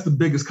 And that's the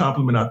biggest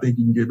compliment I think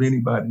you can give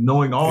anybody.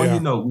 Knowing all you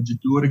know, would you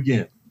do it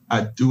again?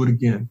 I'd do it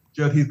again.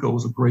 Judd Heathcote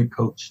was a great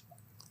coach.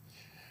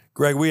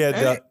 Greg, we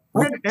had...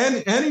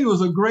 and he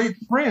was a great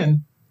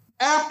friend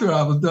after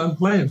I was done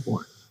playing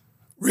for him.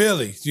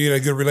 Really? You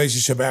had a good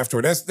relationship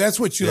afterward. That's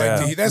what you like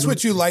to hear. That's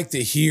what you like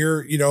to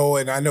hear,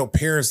 and I know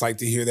parents like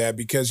to hear that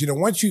because,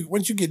 once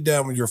you get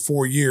done with your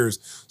 4 years,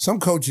 some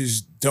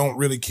coaches don't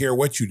really care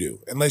what you do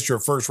unless you're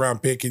a first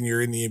round pick and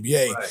you're in the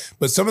NBA. Right.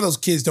 But some of those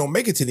kids don't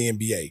make it to the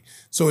NBA.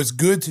 So it's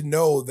good to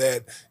know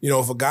that,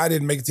 if a guy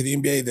didn't make it to the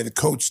NBA, that a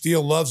coach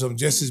still loves him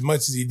just as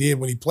much as he did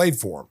when he played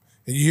for him.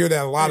 And you hear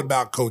that a lot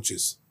about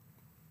coaches.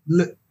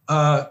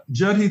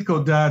 Judd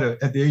Heathcote died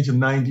at the age of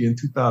 90 in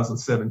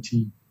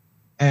 2017.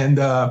 And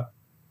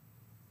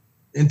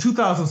in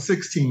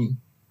 2016,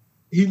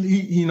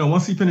 he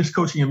once he finished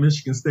coaching at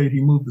Michigan State,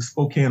 he moved to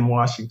Spokane,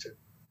 Washington.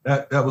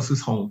 That was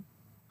his home.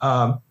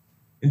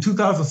 In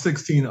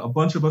 2016, a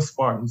bunch of us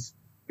Spartans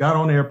got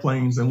on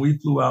airplanes and we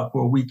flew out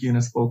for a weekend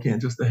in Spokane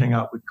just to hang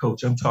out with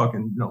Coach. I'm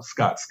talking,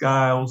 Scott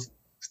Skiles,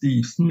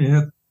 Steve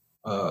Smith,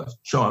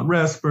 Sean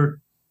Respert,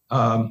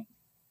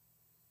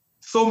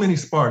 so many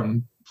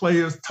Spartan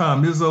players,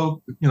 Tom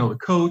Izzo, the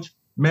coach,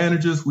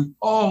 managers. We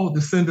all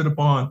descended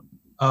upon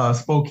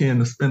Spokane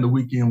to spend a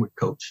weekend with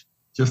Coach,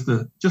 just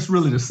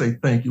really to say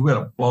thank you. We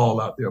had a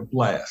ball out there, a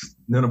blast.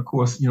 And then, of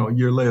course, a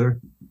year later,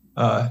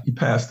 he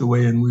passed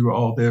away, and we were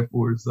all there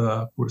for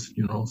his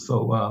funeral.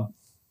 So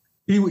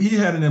he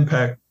had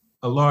a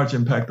large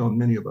impact on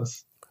many of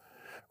us.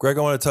 Greg,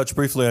 I want to touch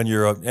briefly on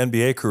your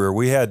NBA career.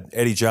 We had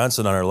Eddie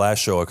Johnson on our last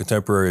show, a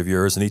contemporary of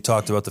yours, and he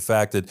talked about the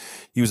fact that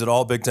he was an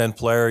all Big Ten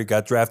player. He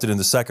got drafted in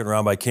the second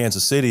round by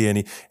Kansas City, and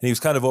he was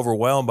kind of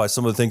overwhelmed by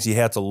some of the things he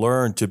had to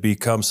learn to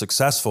become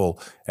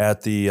successful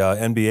at the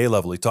NBA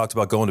level. He talked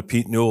about going to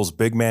Pete Newell's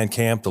big man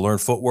camp to learn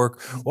footwork.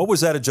 What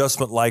was that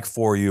adjustment like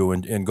for you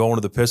in going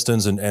to the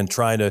Pistons and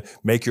trying to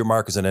make your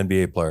mark as an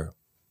NBA player?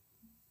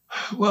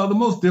 Well, the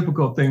most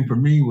difficult thing for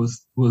me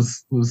was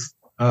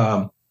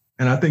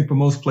and I think for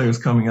most players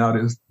coming out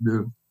is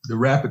the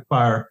rapid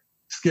fire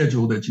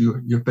schedule that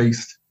you're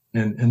faced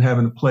and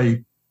having to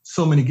play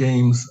so many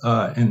games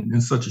in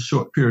such a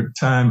short period of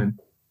time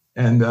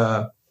and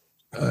I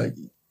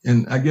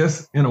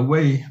guess in a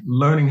way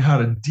learning how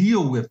to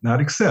deal with,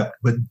 not accept,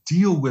 but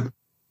deal with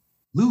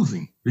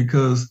losing,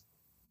 because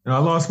I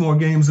lost more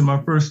games in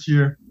my first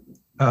year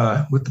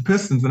with the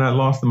Pistons than I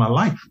lost in my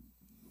life,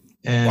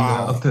 and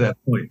up to that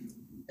point,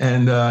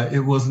 and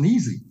it wasn't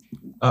easy.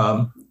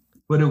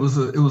 But it was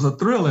a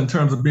thrill in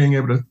terms of being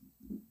able to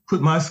put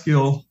my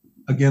skill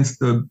against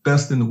the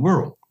best in the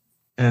world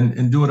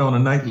and do it on a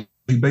nightly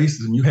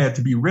basis. And you had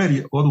to be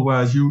ready.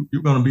 Otherwise, you're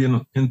going to be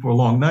in for a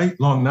long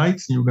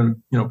nights, and you're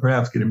going to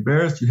perhaps get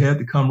embarrassed. You had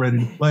to come ready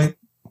to play.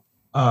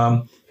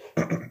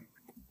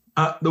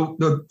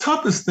 The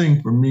toughest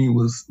thing for me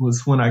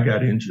was when I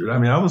got injured. I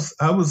mean, I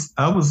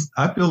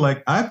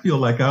feel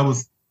like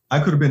I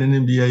could have been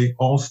an NBA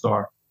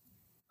All-Star.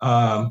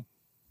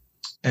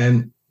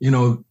 And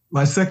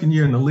my second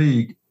year in the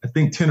league, I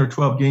think 10 or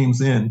 12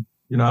 games in,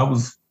 I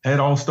was at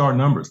all-star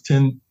numbers,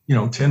 10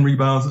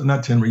 rebounds,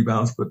 not 10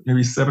 rebounds, but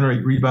maybe 7 or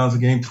 8 rebounds a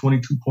game,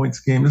 22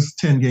 points a game. This is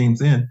 10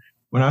 games in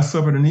when I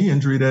suffered a knee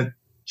injury that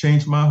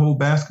changed my whole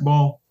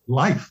basketball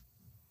life.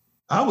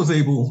 I was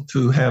able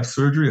to have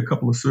surgery, a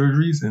couple of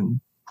surgeries, and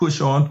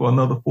push on for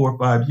another 4 or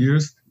 5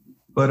 years.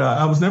 But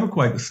I was never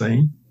quite the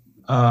same.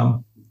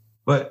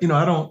 But do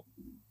I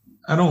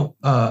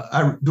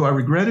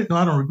regret it? No,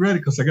 I don't regret it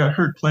because I got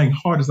hurt playing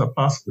hard as I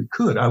possibly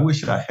could. I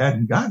wish I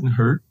hadn't gotten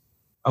hurt.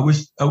 I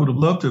wish I would have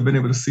loved to have been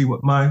able to see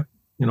what my,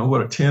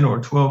 what a 10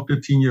 or 12,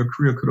 15-year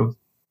career could have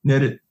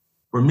netted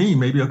for me.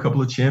 Maybe a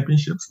couple of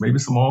championships, maybe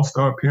some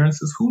all-star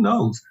appearances. Who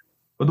knows?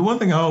 But the one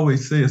thing I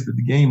always say is that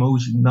the game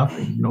owes you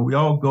nothing. We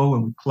all go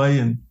and we play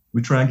and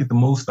we try and get the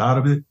most out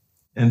of it.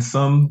 And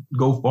some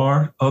go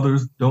far,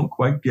 others don't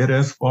quite get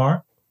as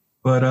far.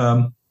 But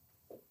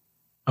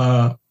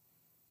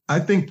I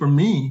think for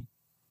me,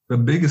 the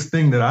biggest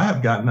thing that I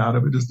have gotten out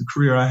of it is the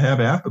career I have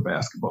after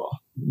basketball.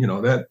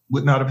 That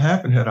would not have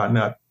happened had I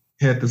not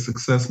had the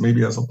success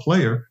maybe as a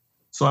player.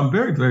 So I'm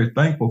very, very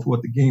thankful for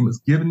what the game has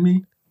given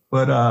me.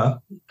 But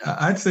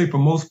I'd say for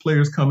most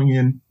players coming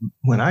in,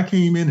 when I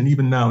came in and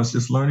even now, it's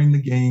just learning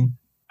the game,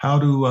 how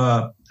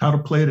to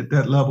play it at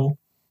that level,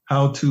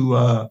 how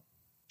to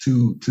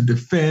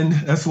defend.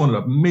 That's one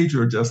of the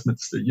major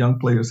adjustments that young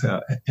players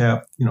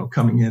have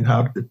coming in,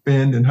 how to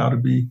defend and how to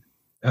be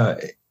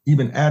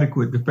even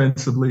adequate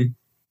defensively.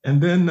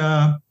 And then,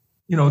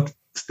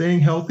 staying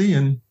healthy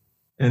and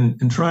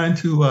trying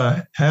to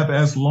have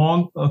as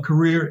long a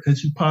career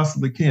as you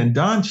possibly can.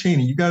 Don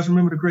Chaney, you guys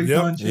remember the great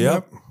Don Chaney?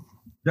 Yep.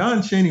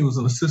 Don Chaney was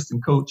an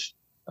assistant coach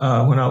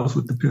when I was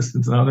with the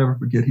Pistons, and I'll never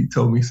forget, he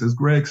told me, he says,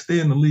 Greg, stay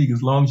in the league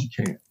as long as you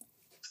can.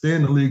 Stay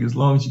in the league as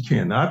long as you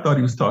can. Now, I thought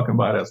he was talking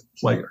about as a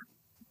player.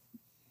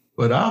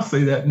 But I'll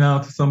say that now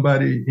to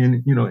somebody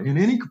in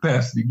any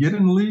capacity. Get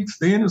in the league,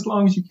 stay in as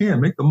long as you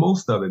can, make the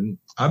most of it. And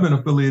I've been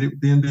affiliated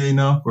with the NBA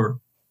now for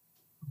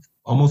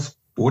almost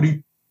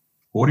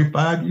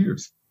 45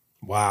 years.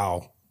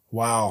 Wow.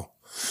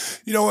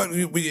 You know what?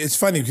 It's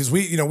funny because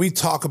we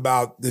talk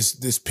about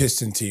this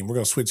Piston team. We're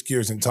going to switch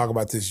gears and talk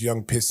about this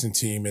young Piston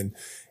team.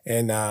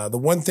 And the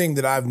one thing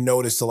that I've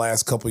noticed the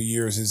last couple of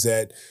years is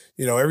that,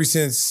 ever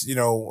since,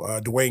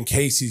 Dwayne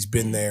Casey's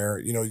been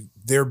there,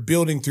 they're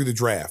building through the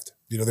draft.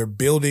 They're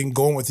building,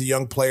 going with the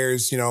young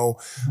players,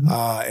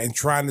 and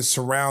trying to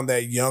surround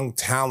that young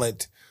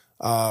talent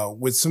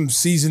with some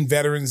seasoned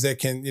veterans that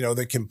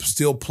can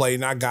still play,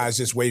 not guys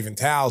just waving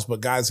towels, but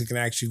guys that can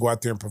actually go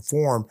out there and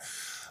perform.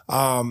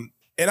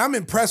 And I'm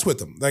impressed with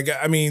them.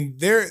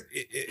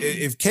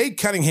 If Cade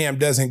Cunningham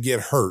doesn't get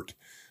hurt,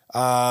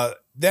 I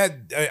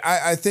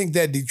think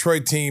that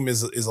Detroit team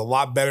is a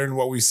lot better than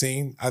what we've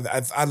seen.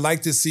 I'd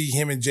like to see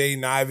him and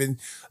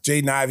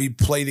Jaden Ivey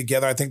play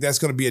together. I think that's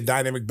going to be a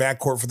dynamic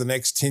backcourt for the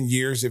next 10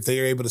 years if they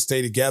are able to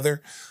stay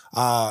together.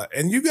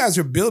 And you guys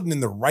are building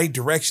in the right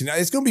direction.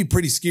 It's going to be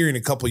pretty scary in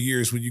a couple of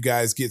years when you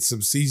guys get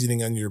some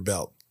seasoning under your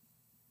belt.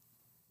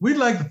 We'd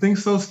like to think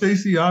so,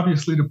 Stacey.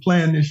 Obviously, the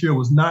plan this year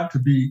was not to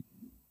be,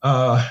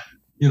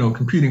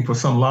 competing for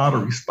some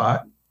lottery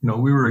spot.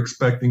 We were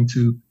expecting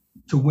to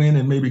win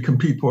and maybe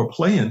compete for a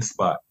play-in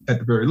spot at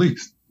the very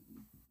least.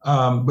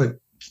 But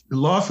the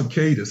loss of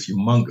Cade is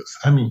humongous.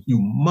 I mean,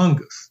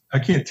 humongous. I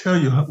can't tell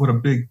you what a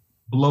big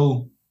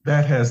blow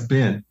that has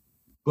been.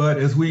 But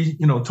as we,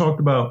 talked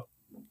about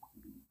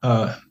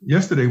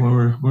yesterday when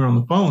we were on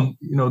the phone,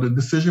 the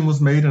decision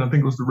was made, and I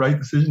think it was the right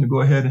decision to go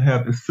ahead and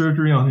have the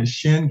surgery on his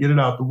shin, get it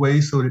out the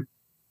way so that,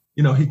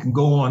 he can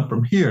go on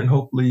from here and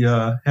hopefully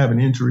have an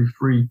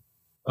injury-free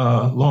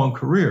long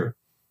career.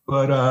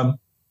 But,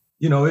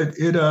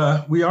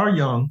 we are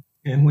young,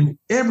 and when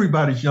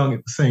everybody's young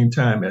at the same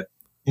time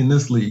in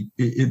this league,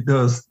 it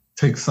does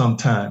take some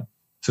time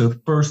to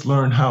first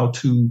learn how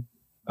to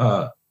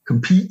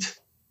compete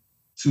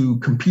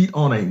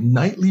on a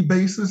nightly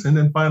basis, and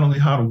then finally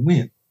how to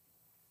win.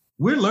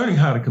 We're learning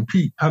how to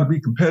compete, how to be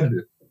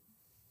competitive.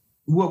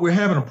 What we're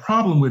having a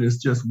problem with is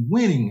just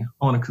winning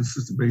on a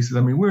consistent basis.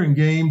 I mean, we're in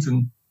games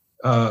and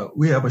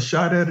we have a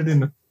shot at it in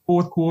the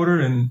fourth quarter,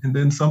 and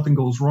then something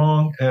goes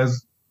wrong,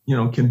 as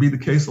can be the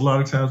case a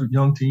lot of times with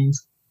young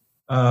teams,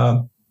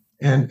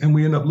 and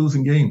we end up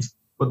losing games.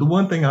 But the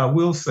one thing I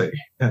will say,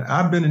 and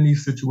I've been in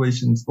these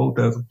situations both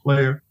as a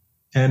player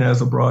and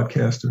as a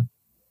broadcaster,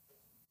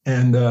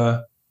 and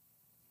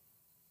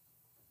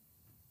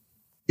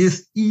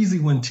it's easy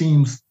when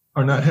teams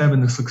are not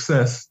having the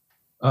success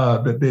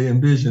that they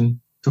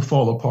envision to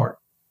fall apart.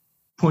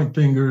 Point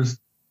fingers,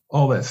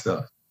 all that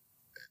stuff.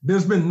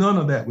 There's been none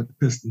of that with the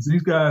Pistons.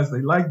 These guys,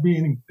 they like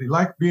being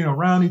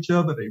around each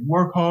other. They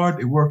work hard.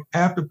 They work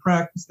after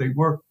practice. They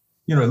work,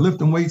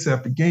 lifting weights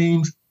after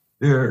games.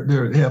 They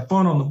have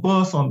fun on the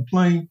bus, on the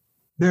plane.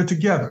 They're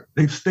together.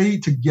 They've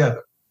stayed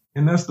together.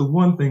 And that's the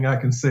one thing I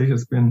can say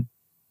has been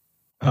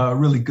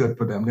really good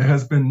for them. There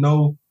has been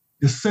no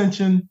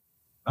dissension.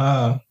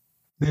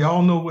 They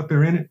all know what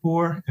they're in it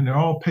for, and they're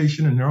all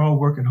patient, and they're all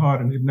working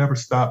hard, and they've never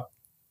stopped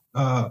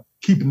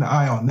keeping the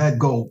eye on that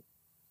goal.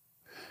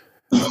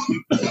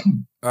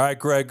 All right,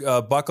 Greg,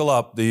 buckle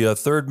up. The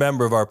third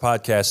member of our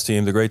podcast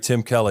team, the great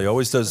Tim Kelly,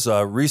 always does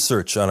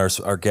research on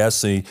our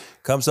guests, and he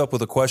comes up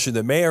with a question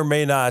that may or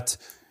may not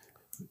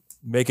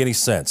make any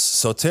sense.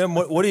 So, Tim,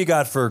 what do you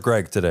got for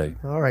Greg today?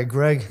 All right,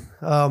 Greg.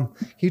 Can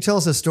you tell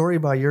us a story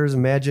about yours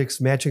and Magic's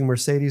matching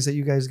Mercedes that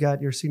you guys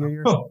got your senior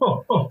year?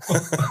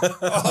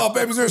 Oh,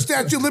 baby, is there a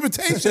statute of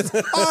limitations?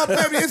 Oh,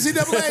 baby,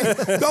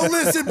 NCAA. Don't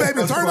listen,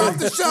 baby. Turn off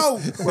the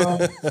show.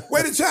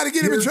 Way to try to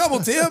get him in trouble,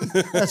 Tim.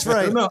 That's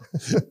right. No.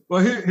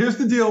 Well, here's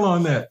the deal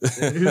on that.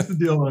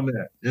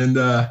 And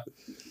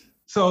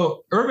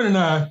so Urban and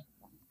I,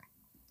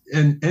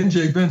 and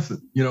Jay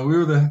Vincent, we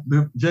were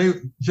the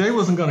Jay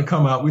wasn't going to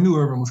come out. We knew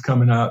Urban was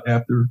coming out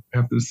after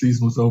the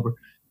season was over.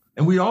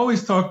 And we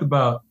always talked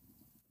about,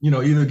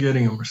 either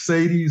getting a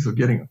Mercedes or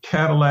getting a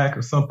Cadillac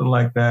or something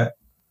like that.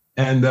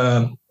 And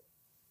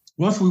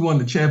once we won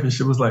the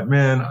championship, it was like,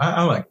 man,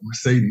 I like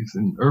Mercedes.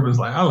 And Urban's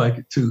like, I like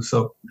it too.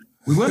 So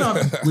we went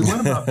about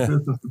the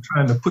business of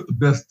trying to put the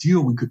best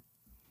deal we could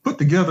put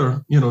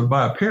together, to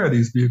buy a pair of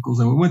these vehicles.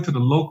 And we went to the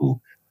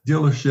local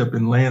dealership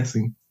in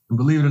Lansing. And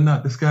believe it or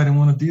not, this guy didn't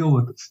want to deal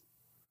with us.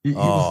 He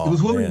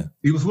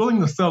was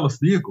willing to sell us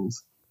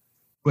vehicles,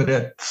 but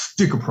at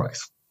sticker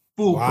price,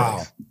 full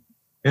price.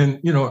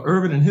 And,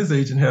 Urban and his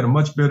agent had a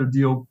much better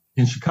deal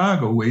in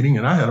Chicago waiting,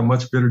 and I had a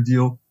much better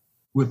deal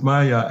with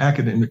my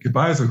academic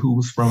advisor who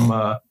was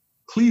from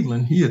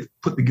Cleveland. He had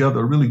put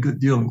together a really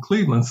good deal in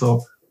Cleveland. So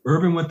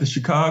Urban went to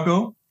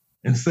Chicago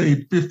and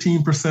saved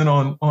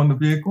 15% on the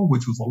vehicle,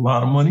 which was a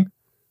lot of money.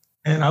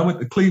 And I went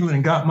to Cleveland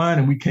and got mine,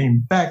 and we came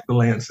back to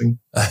Lansing.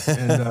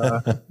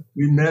 And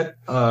we met,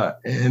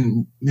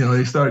 and,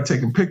 they started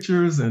taking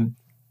pictures, and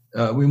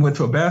we went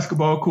to a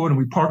basketball court, and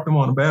we parked them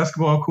on a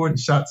basketball court and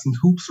shot some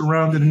hoops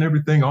around it and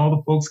everything. All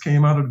the folks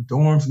came out of the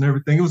dorms and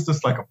everything. It was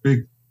just like a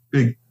big,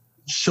 big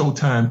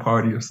Showtime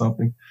party or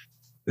something.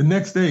 The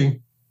next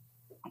day,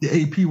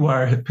 the AP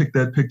Wire had picked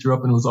that picture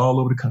up, and it was all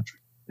over the country.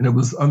 And it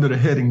was under the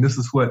heading, "This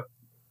is what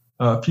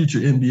future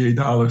NBA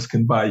dollars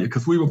can buy you,"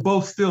 because we were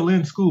both still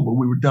in school, but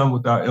we were done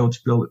with our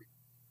eligibility.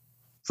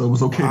 So it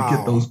was okay to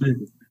get those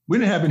vehicles. We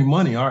didn't have any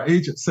money. Our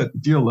agent set the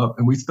deal up,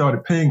 and we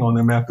started paying on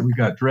them after we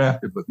got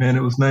drafted. But, man,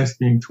 it was nice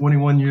being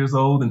 21 years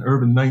old and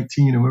Urban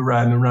 19, and we're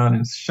riding around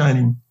in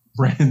shiny,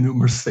 brand new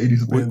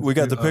Mercedes. We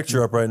got the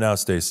picture up right now,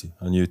 Stacy,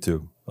 on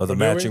YouTube of the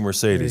matching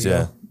Mercedes.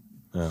 Yeah.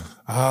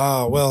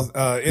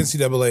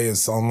 NCAA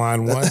is on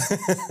line one.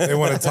 They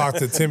want to talk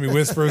to Timmy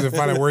Whispers and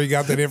find out where he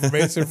got that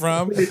information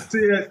from.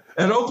 See,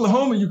 at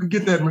Oklahoma, you could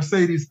get that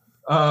Mercedes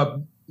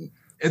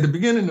at the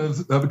beginning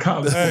of the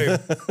college. Hey,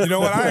 you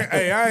know what?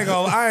 I ain't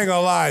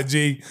gonna lie,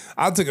 G.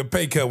 I took a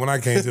pay cut when I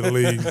came to the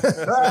league.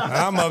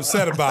 I'm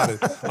upset about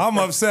it.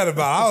 NCAA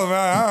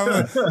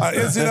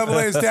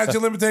statute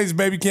of limitations,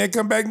 baby, can't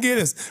come back and get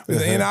us. With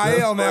the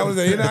NIL now, with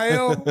the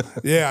NIL?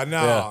 Yeah,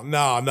 no.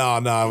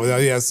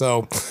 Yeah,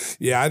 so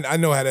I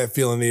know how that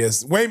feeling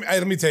is. Wayman,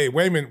 let me tell you,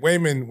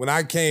 Wayman, when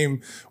I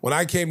came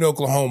to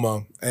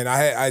Oklahoma, and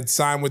I'd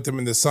signed with them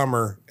in the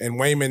summer, and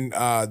Wayman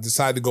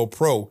decided to go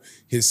pro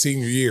his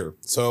senior year.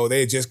 So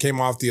they just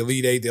came off the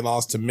Elite Eight. They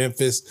lost to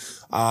Memphis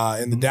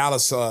in the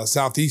Dallas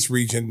Southeast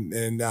region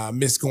and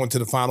missed going to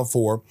the Final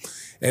Four.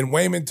 And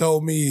Wayman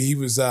told me he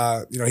was,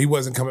 he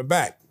wasn't coming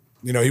back.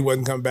 He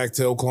wasn't coming back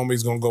to Oklahoma.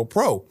 He's going to go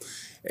pro.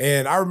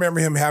 And I remember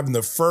him having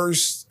the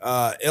first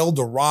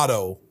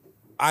Eldorado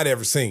I'd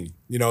ever seen.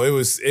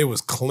 It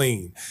was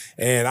clean.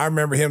 And I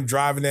remember him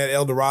driving that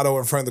Eldorado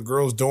in front of the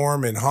girls'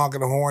 dorm and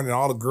honking the horn, and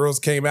all the girls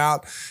came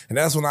out. And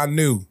that's when I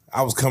knew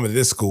I was coming to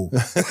this school.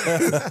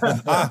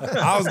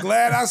 I was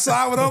glad I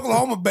signed with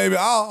Oklahoma, baby.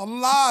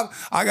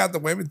 I got the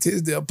Wayman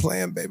Tisdale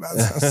plan, baby.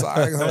 I'm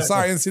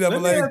sorry,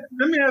 NCAA.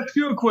 Let me ask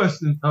you a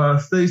question,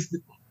 Stacey.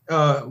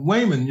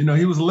 Wayman,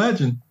 he was a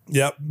legend.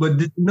 Yep. But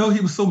did you know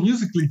he was so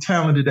musically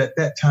talented at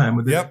that time,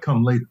 or did that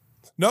come later?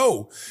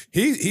 No,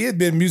 he had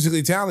been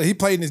musically talented. He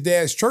played in his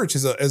dad's church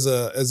as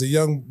a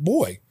young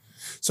boy.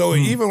 So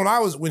even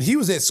when he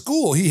was at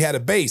school, he had a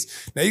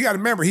bass. Now you got to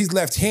remember he's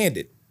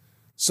left-handed.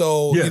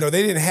 So they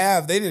didn't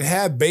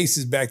have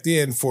basses back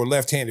then for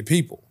left-handed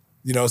people.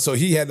 So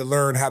he had to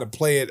learn how to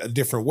play it a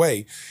different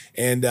way.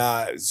 And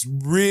it's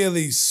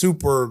really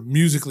super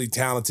musically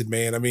talented,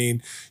 man. I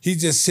mean, he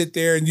just sit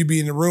there and you be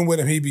in the room with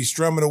him, he'd be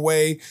strumming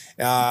away.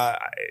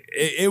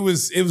 It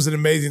was an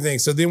amazing thing.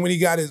 So then when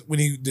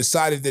he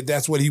decided that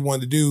that's what he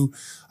wanted to do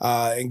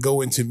and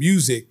go into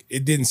music,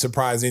 it didn't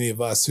surprise any of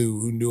us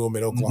who knew him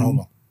at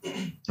Oklahoma.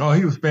 Mm-hmm. Oh,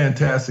 he was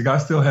fantastic. I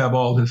still have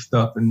all his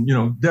stuff, and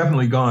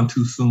definitely gone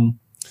too soon.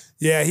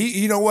 Yeah, he.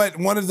 You know what?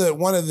 One of the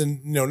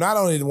not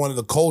only one of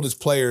the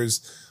coldest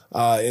players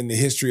in the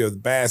history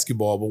of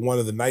basketball, but one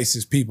of the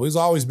nicest people. He's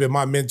always been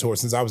my mentor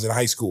since I was in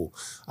high school.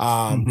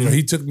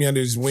 He took me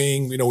under his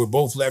wing. We're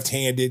both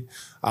left-handed.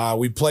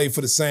 We played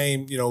for the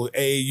same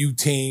AAU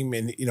team,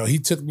 and he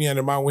took me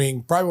under my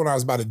wing probably when I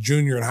was about a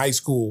junior in high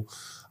school.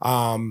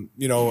 And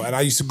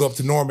I used to go up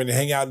to Norman and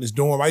hang out in his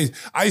dorm. I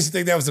used to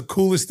think that was the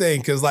coolest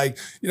thing because,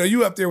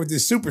 you up there with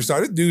this superstar,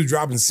 this dude's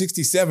dropping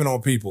 67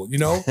 on people,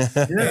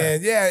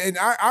 And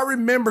I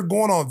remember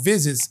going on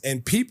visits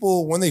and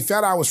people, when they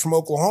found out I was from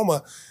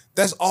Oklahoma,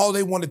 That's all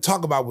they wanted to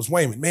talk about was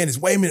Wayman. Man, is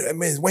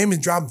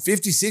Wayman dropping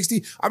 50,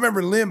 60? I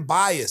remember Len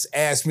Bias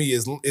asked me,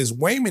 is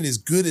Wayman as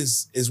good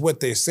as what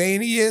they're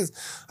saying he is?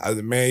 I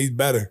said, man, he's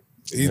better.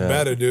 He's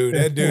better, dude.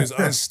 That dude's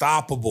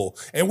unstoppable.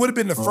 And would have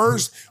been the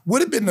first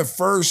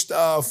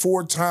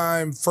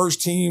 4-time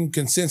first team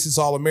consensus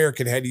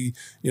All-American had he,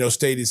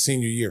 stayed his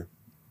senior year.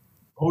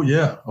 Oh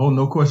yeah. Oh,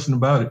 no question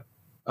about it.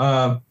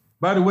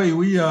 By the way,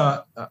 we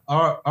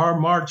our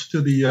march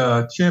to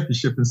the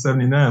championship in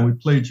 '79, we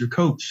played your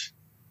coach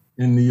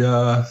in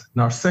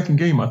our second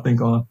game, I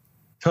think, on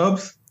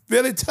Tubbs.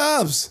 Billy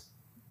Tubbs.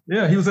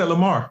 Yeah, he was at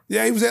Lamar.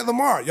 Yeah, he was at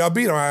Lamar. Y'all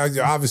beat him.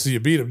 Obviously, you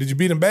beat him. Did you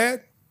beat him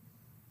bad?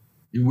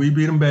 We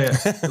beat him bad.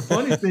 The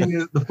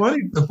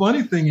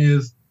funny thing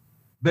is,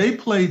 they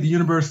played the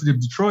University of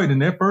Detroit in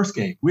their first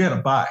game. We had a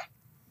bye,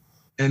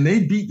 and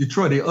they beat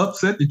Detroit. They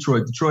upset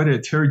Detroit. Detroit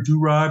had Terry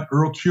Durod,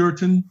 Earl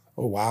Cureton.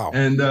 Oh wow!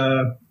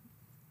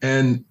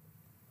 And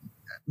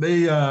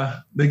they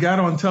got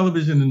on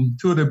television, and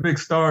two of their big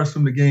stars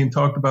from the game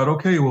talked about,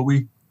 okay, well,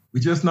 we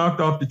just knocked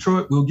off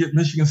Detroit. We'll get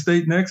Michigan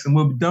State next, and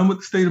we'll be done with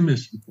the state of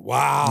Michigan.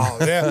 Wow.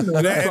 That's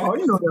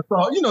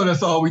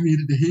all we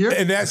needed to hear.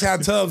 And that's how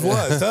Tubbs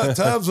was.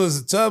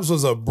 Tubbs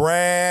was a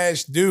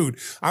brash dude.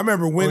 I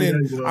remember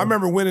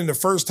winning the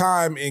first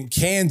time in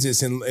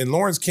Kansas, in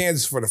Lawrence,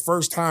 Kansas, for the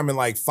first time in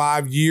like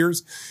 5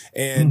 years.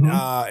 And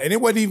and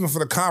it wasn't even for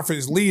the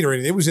conference leader.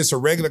 And it was just a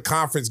regular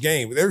conference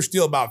game. There were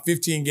still about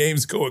 15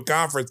 games to go in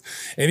conference.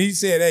 And he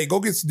said, hey, go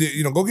get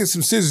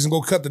some scissors and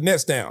go cut the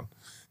nets down.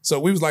 So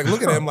we was like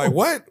looking at him like,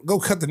 what? Go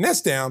cut the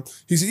nets down?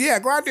 He said, yeah,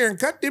 go out there and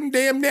cut them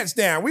damn nets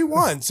down. We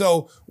won.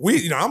 So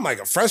I'm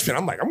like a freshman.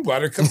 I'm like, I'm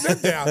going to cut the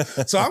net down.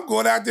 So I'm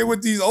going out there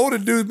with these older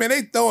dudes, man.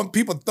 They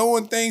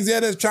throwing things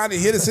at us, trying to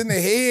hit us in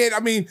the head. I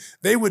mean,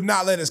 they would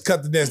not let us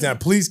cut the nets down.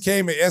 Police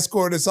came and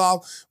escorted us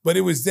off. But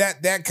it was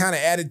that kind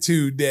of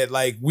attitude that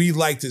like we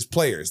liked as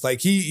players.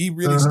 Like he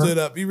really stood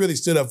up. He really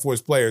stood up for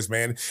his players,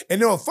 man.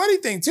 And a funny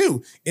thing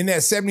too, in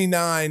that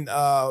 79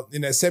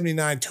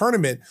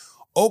 tournament,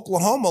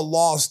 Oklahoma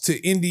lost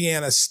to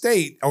Indiana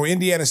State,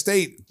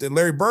 the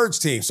Larry Bird's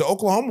team. So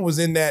Oklahoma was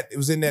in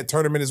that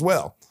tournament as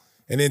well.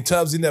 And then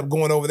Tubbs ended up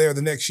going over there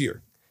the next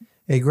year.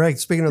 Hey, Greg,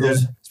 speaking of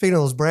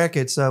those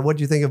brackets, what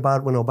do you think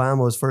about when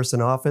Obama was first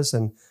in office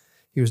and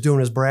he was doing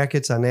his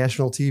brackets on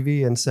national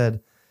TV and said,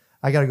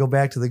 I got to go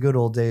back to the good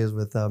old days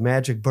with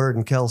Magic, Bird,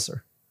 and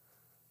Kelser?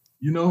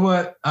 You know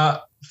what?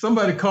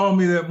 Somebody called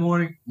me that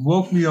morning,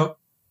 woke me up,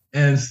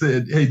 and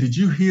said, hey, did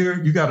you hear?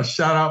 You got a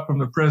shout out from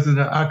the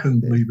president. I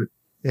couldn't believe it.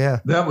 Yeah.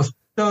 That was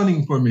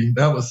stunning for me.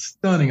 That was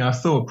stunning. I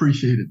so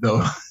appreciate it,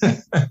 though.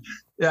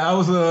 Yeah, I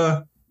was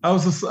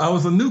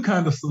a new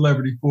kind of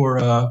celebrity for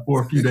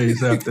a few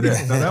days after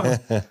that. So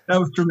that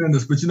was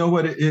tremendous. But you know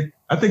what?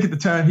 I think at the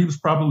time he was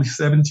probably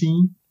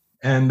 17,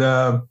 and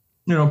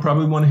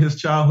probably one of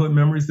his childhood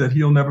memories that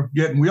he'll never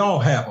forget. And we all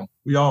have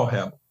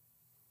them.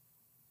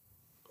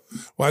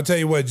 Well, I tell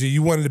you what, G,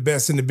 you one of the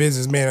best in the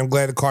business, man. I'm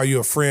glad to call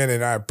you a friend,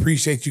 and I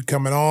appreciate you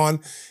coming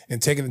on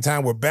and taking the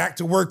time. We're back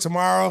to work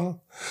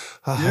tomorrow.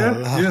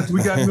 Yes,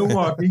 we got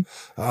Milwaukee.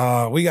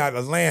 We got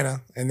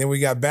Atlanta, and then we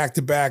got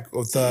back-to-back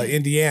with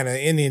Indiana.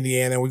 In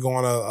Indiana, we go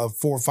on a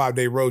 4 or 5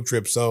 day road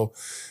trip. So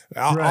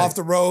off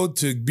the road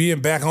to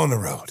being back on the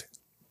road.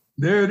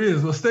 There it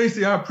is. Well,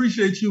 Stacey, I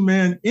appreciate you,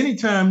 man.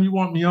 Anytime you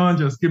want me on,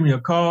 just give me a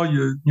call.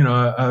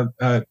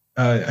 I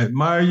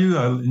admire you.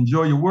 I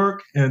enjoy your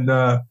work, and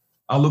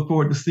I look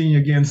forward to seeing you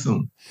again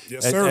soon.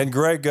 Yes, sir. And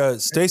Greg,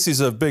 Stacey's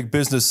a big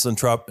business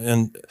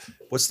and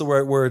what's the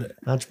right word?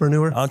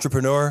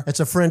 Entrepreneur.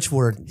 It's a French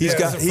word. He's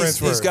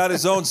got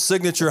his own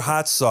signature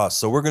hot sauce.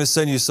 So we're going to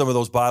send you some of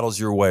those bottles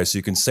your way so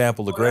you can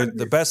sample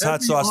the best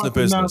hot sauce in the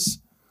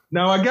business.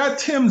 Now I got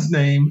Tim's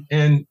name,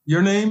 and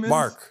your name is?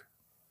 Mark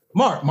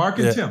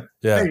and Tim.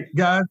 Yeah. Hey,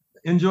 guys,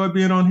 enjoy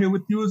being on here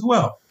with you as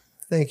well.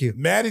 Thank you.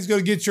 Maddie's going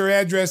to get your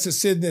address to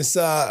send this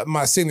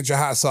my signature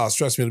hot sauce.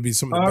 Trust me, it'll be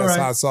some of the best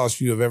hot sauce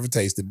you have ever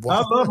tasted. Boy.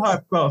 I love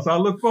hot sauce. I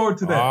look forward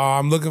to that.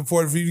 I'm looking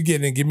forward for you to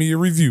get in and give me your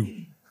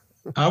review.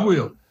 I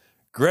will.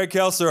 Greg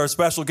Kelser, our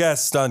special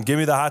guest on Give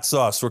Me the Hot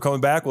Sauce. We're coming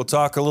back. We'll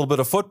talk a little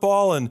bit of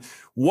football and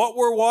what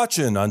we're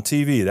watching on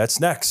TV. That's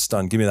next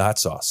on Give Me the Hot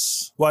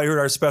Sauce. Well, you heard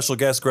our special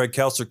guest, Greg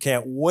Kelser.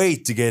 Can't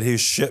wait to get his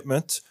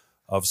shipment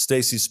of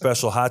Stacey's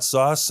special hot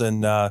sauce.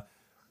 And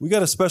we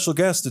got a special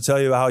guest to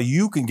tell you how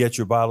you can get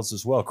your bottles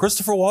as well.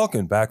 Christopher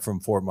Walken, back from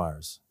Fort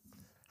Myers.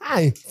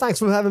 Hi, thanks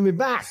for having me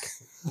back.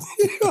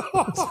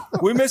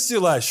 We missed you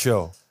last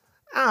show.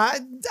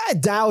 I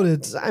doubt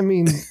it. I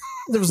mean,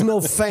 there was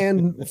no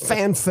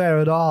fanfare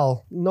at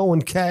all. No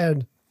one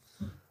cared.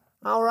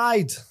 All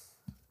right.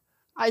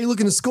 Are you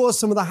looking to score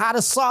some of the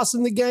hottest sauce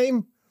in the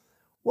game?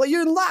 Well,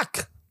 you're in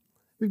luck.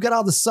 We've got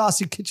all the sauce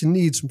your kitchen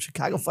needs from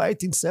Chicago Fire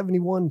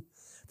 1871.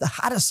 The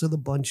hottest of the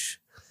bunch.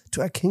 To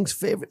our king's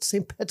favorite,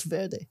 St. Pat's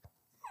Verde.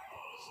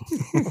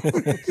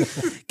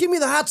 Give Me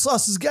the Hot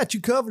Sauce has got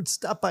you covered.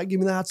 Stop by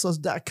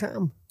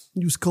GiveMeTheHotSauce.com.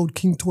 Use code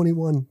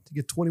KING21 to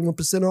get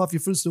 21% off your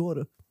first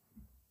order.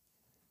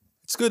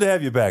 It's good to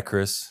have you back,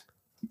 Chris.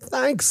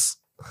 Thanks.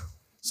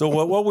 So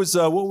what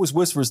was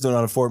Whispers doing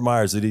on Fort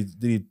Myers? Did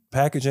he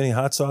package any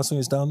hot sauce when he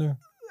was down there?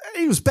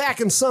 He was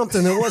packing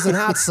something that wasn't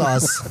hot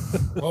sauce.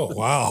 Oh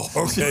wow!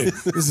 Okay,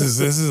 this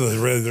is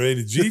a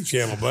rated G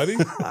channel, buddy.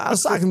 I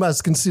was talking about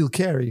his concealed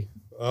carry.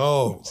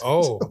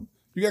 Oh,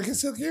 you got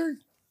concealed carry?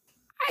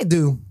 I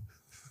do.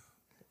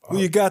 Well,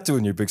 you got to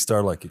in your big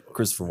star like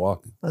Christopher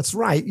Walken. That's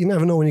right. You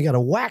never know when you got to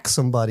whack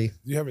somebody. Do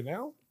you have it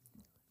now?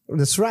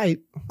 That's right.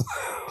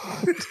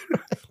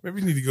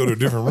 Maybe you need to go to a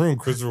different room,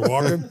 Christopher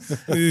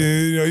Walken.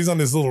 You know, he's on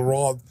this little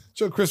raw.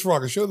 Show Christopher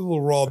Walken. Show the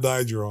little raw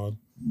dyed you're on.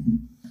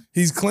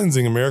 He's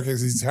cleansing America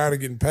because he's tired of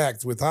getting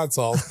packed with hot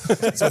sauce.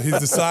 So he's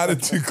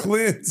decided to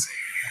cleanse.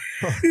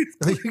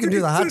 You can do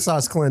the hot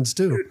sauce cleanse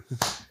too.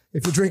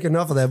 If you drink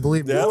enough of that,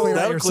 believe me, it'll clean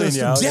out your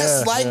system.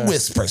 Just like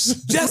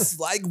Whispers. Just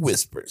like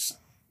Whispers.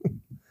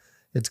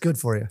 It's good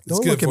for you.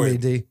 Don't look at me,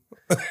 D.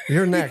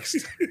 You're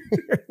next.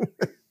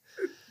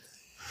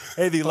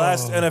 Hey, the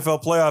last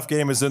NFL playoff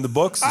game is in the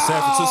books. The San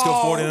Francisco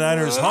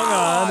 49ers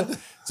hung on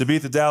to beat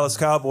the Dallas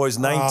Cowboys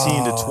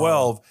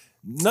 19-12.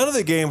 None of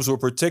the games were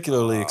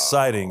particularly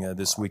exciting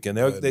this weekend.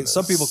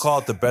 Some people call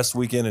it the best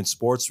weekend in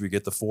sports. We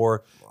get the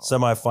 4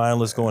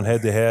 semifinalists going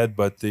head to head,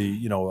 but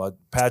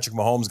Patrick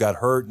Mahomes got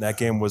hurt, and that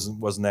game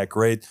wasn't that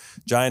great.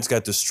 Giants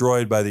got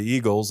destroyed by the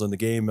Eagles, and the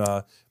game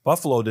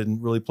Buffalo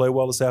didn't really play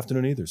well this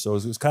afternoon either. So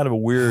it was kind of a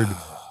weird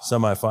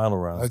semifinal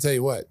round. I'll tell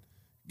you what,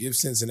 give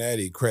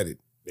Cincinnati credit.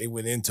 They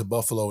went into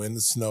Buffalo in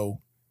the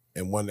snow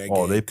and won that game.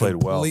 Oh, they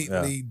played well.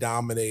 Completely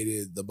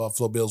dominated the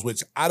Buffalo Bills,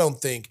 which I don't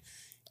think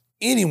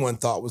anyone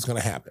thought was going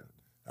to happen.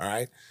 All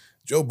right.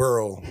 Joe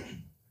Burrow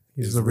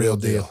is the real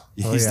deal.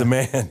 He's the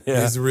man.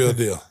 Yeah. He's the real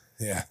deal.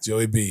 Yeah.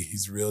 Joey B.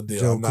 He's the real deal.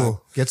 Joe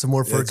Cool. Get some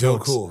more fur coats. Joe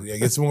Cool. Yeah.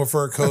 Get some more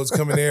fur coats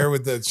coming there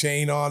with the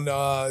chain on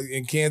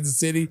in Kansas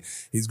City.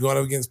 He's going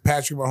up against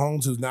Patrick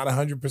Mahomes, who's not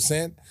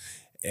 100%.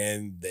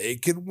 And they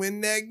could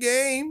win that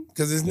game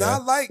because it's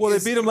not like. Well,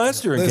 they beat him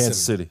last year in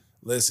Kansas City.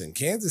 Listen,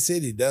 Kansas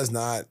City does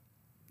not.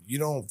 You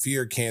don't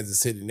fear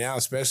Kansas City now,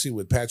 especially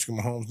with Patrick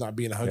Mahomes not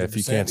being 100%. If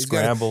he can't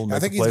scramble, I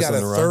think he's got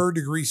a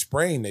third-degree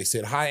sprain. They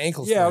said high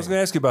ankle sprain. Yeah, I was going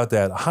to ask you about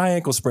that. A high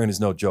ankle sprain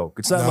is no joke.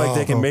 It's not like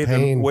they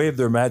can wave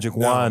their magic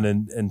wand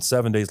and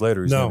 7 days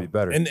later he's going to be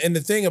better. And the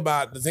thing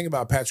about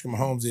Patrick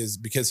Mahomes is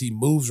because he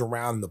moves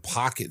around in the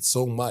pocket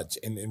so much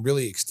and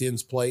really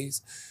extends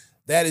plays,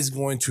 that is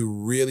going to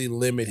really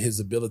limit his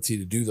ability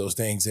to do those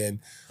things and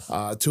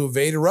to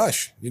evade a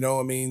rush. You know,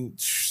 I mean,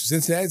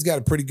 Cincinnati's got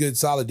a pretty good,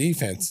 solid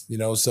defense, you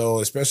know, so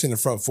especially in the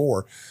front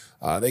four,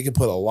 they can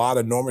put a lot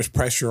of enormous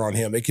pressure on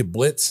him. They could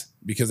blitz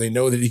because they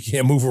know that he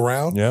can't move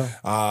around.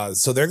 Yeah.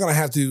 So they're going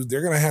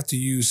to have to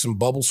use some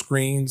bubble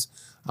screens.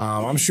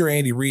 I'm sure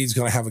Andy Reid's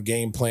going to have a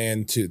game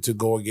plan to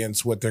go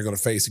against what they're going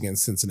to face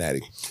against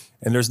Cincinnati.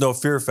 And there's no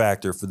fear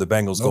factor for the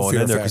Bengals going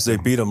in there because they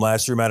beat them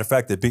last year. Matter of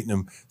fact, they've beaten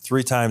them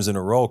 3 times in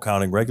a row,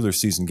 counting regular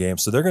season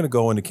games. So they're going to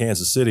go into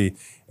Kansas City,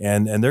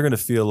 and they're going to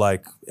feel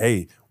like,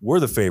 hey, we're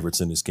the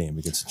favorites in this game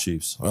against the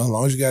Chiefs. Well, as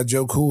long as you got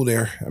Joe Cool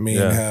there. I mean,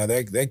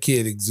 that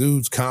kid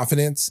exudes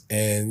confidence.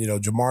 And, you know,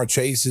 Jamar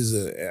Chase is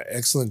an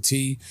excellent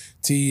T.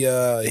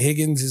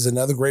 Higgins is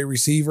another great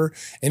receiver.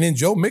 And then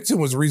Joe Mixon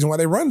was the reason why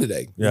they run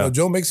today. Yeah. You know,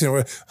 Joe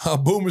Mixon,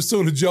 Boomer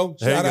Sooner Joe.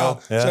 Shout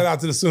out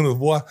to the Sooners,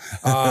 boy.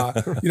 I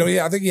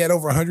think he had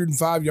over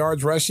 105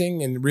 yards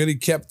rushing and really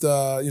kept,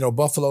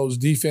 Buffalo's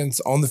defense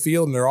on the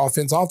field and their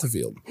offense off the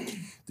field.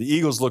 The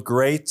Eagles look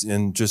great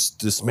in just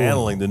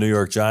dismantling the New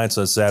York Giants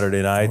on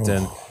Saturday night.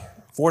 And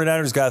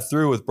 49ers got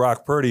through with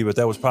Brock Purdy, but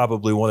that was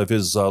probably one of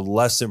his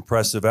less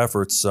impressive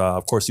efforts.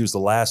 Of course, he was the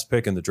last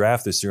pick in the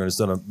draft this year and has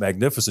done a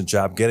magnificent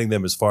job getting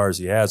them as far as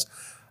he has.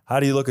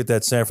 How do you look at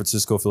that San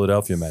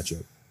Francisco-Philadelphia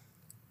matchup?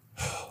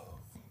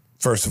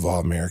 First of all,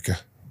 America,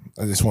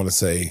 I just want to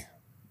say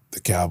the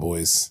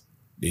Cowboys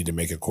need to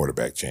make a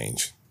quarterback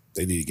change.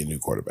 They need to get a new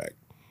quarterback.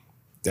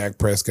 Dak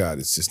Prescott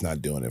is just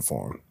not doing it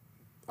for him.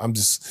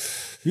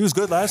 He was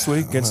good last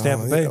week against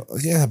Tampa Bay.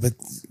 Yeah, but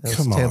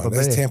come on.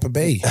 That's Tampa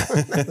Bay.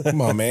 Come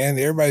on, man.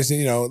 Everybody's,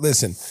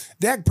 listen,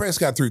 Dak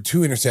Prescott threw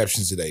 2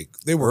 interceptions today.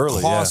 They were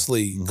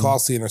costly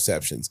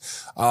interceptions.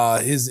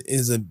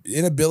 His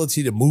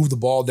inability to move the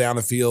ball down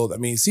the field. I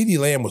mean, CeeDee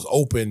Lamb was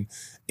open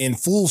in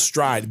full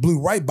stride,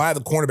 blew right by the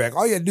cornerback.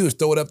 All you had to do is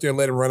throw it up there and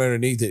let him run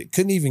underneath it.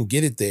 Couldn't even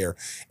get it there.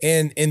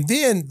 And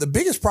then the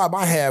biggest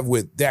problem I have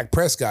with Dak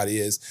Prescott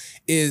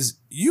is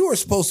you are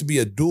supposed to be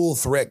a dual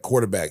threat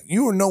quarterback.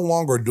 You are no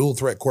longer a dual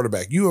threat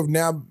quarterback. You have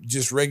now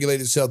just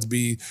regulated yourself to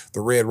be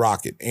the Red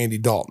Rocket, Andy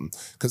Dalton,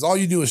 because all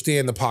you do is stay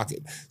in the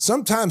pocket.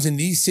 Sometimes in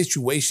these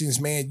situations,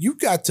 man, you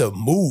got to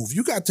move.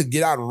 You got to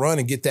get out and run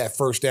and get that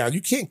first down.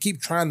 You can't keep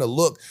trying to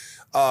look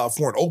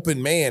for an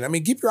open man. I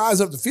mean, keep your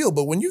eyes up the field,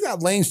 but when you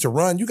got lanes to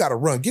run, you got to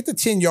run. Get the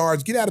 10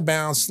 yards, get out of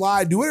bounds,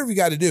 slide, do whatever you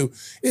got to do.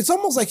 It's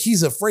almost like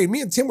he's afraid.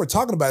 Me and Tim were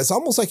talking about it. It's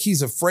almost like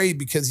he's afraid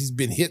because he's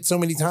been hit so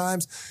many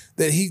times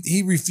that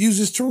he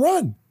refuses to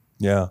run.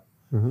 Yeah.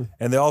 Mm-hmm.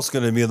 And they're also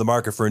going to be in the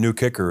market for a new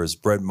kicker as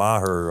Brett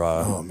Maher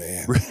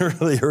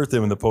really hurt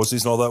them in the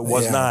postseason, although it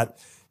was not.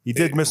 He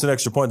did miss an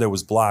extra point that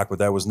was blocked, but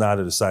that was not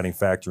a deciding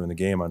factor in the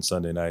game on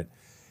Sunday night.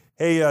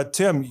 Hey,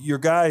 Tim, your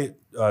guy,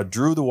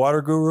 Drew the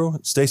Water Guru,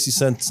 Stacy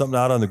sent something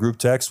out on the group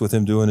text with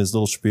him doing his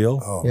little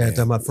spiel. Oh, Yeah, man.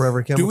 talking about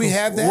Forever Chemicals. Do we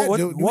have that? What,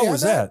 Do we what have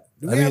was that?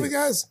 Do we have it,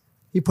 guys?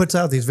 He puts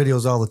out these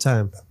videos all the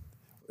time.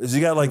 Has he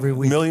got like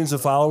millions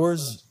of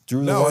followers?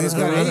 Drew the No, Water he's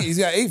got Guru? he's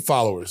got 8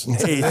 followers.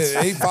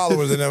 Eight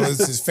followers, and that was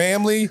his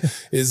family,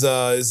 his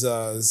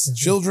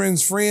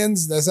children's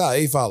friends. That's how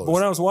 8 followers. But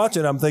when I was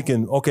watching, I'm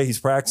thinking, okay, he's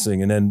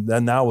practicing, and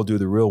then now we'll do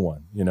the real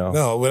one. You know?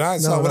 No, when I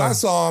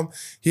saw him,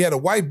 he had a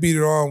white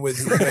beater on with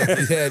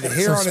he had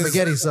hair on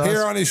spaghetti his sauce.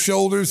 hair on his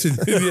shoulders, and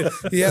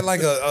he had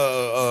like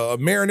a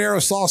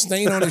marinara sauce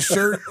stain on his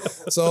shirt.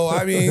 So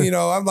I mean, you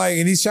know, I'm like,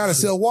 and he's trying to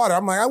sell water.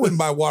 I'm like, I wouldn't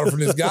buy water from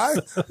this guy.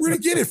 Where'd he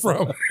get it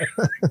from?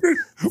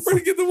 Where'd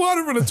he get the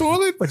water from the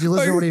toilet? But you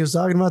listen to what he was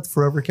talking about, the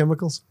Forever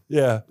Chemicals?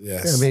 Yeah.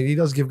 Yes. Yeah, I mean, he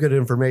does give good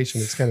information.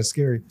 It's kind of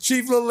scary.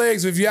 Chief Little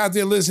Legs, if you're out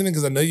there listening,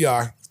 because I know you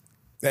are.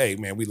 Hey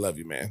man, we love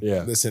you, man.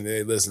 Yeah. Listen.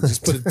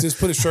 Just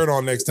put a shirt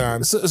on next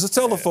time. So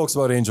tell the folks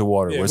about Angel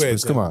Water Yeah,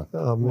 Whispers. go ahead,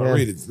 Come on. Oh, Come on, man.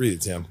 read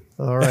it, Tim.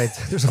 All right.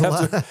 There's a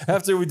lot.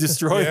 After we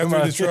destroy him. After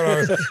we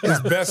destroyed his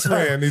best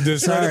friend, he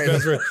destroyed his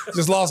best friend.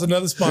 Just lost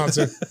another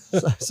sponsor.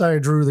 Sorry,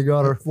 Drew,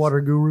 the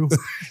water guru.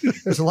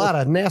 There's a lot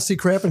of nasty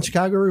crap in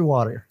Chicago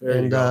water.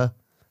 And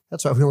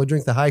that's why we only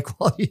drink the high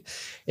quality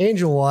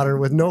Angel water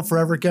with no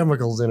forever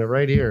chemicals in it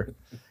right here.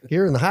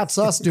 Here in the Hot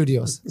Sauce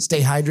Studios. Stay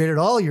hydrated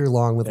all year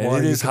long with And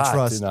water it you is can hot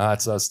trust. in the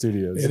Hot Sauce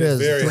Studios. It is.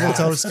 Very It's a little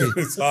hot. toasty.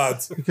 It's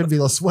hot. It could be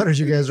those sweaters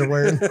you guys are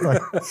wearing. Well,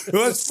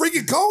 it's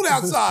freaking cold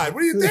outside. What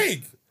do you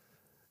think?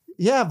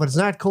 Yeah, but it's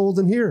not cold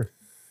in here.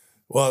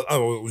 Well,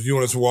 you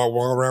want us to walk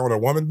around with a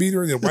woman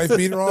beater and a wife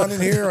beater on in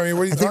here? I mean,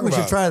 what are you I think talking we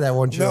about? should try that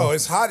one, Joe. No,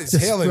 it's hot as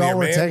Just hell in we all here,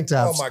 wear man. tank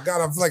tops. Oh my God,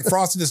 I'm like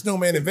Frosty the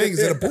Snowman in Vegas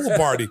at a pool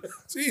party.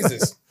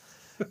 Jesus.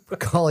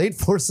 Call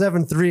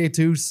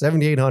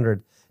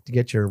 847-382-7800 to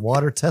get your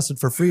water tested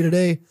for free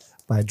today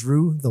by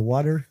Drew, the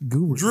Water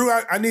Guru. Drew,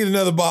 I need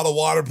another bottle of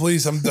water,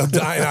 please. I'm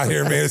dying out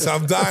here, man.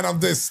 I'm dying. I'm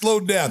dead. Slow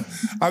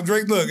death. I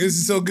drink. Look, this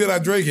is so good. I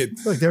drink it.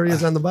 Look, there he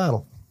is on the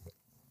bottle.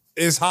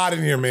 It's hot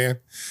in here, man.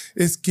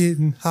 It's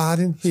getting hot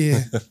in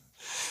here.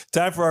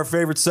 Time for our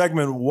favorite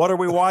segment, What Are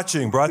We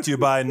Watching? Brought to you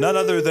by none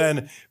other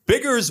than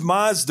Biggers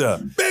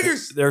Mazda.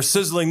 Biggers! Their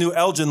sizzling new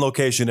Elgin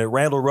location at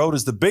Randall Road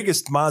is the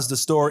biggest Mazda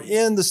store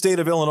in the state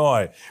of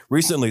Illinois.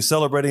 Recently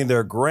celebrating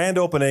their grand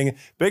opening,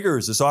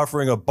 Biggers is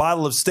offering a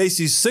bottle of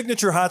Stacy's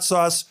signature hot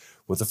sauce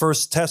with the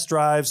first test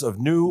drives of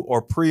new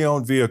or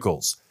pre-owned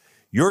vehicles.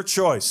 Your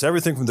choice,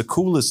 everything from the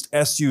coolest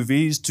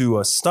SUVs to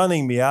a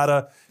stunning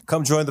Miata.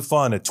 Come join the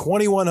fun at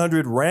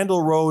 2100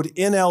 Randall Road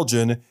in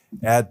Elgin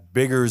at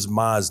Biggers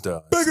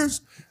Mazda. Biggers!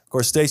 Of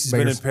course, Stacy's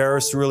been in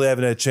Paris. Really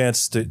haven't had a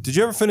chance to. Did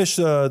you ever finish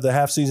the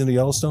half season of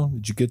Yellowstone?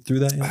 Did you get through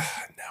that yet?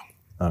 No.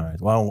 All right.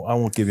 Well, I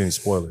won't give you any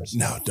spoilers.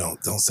 No,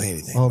 don't say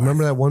anything. Oh,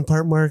 remember that one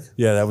part, Mark?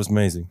 Yeah, that was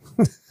amazing.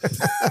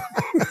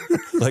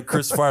 Like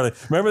Chris Farley.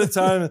 Remember the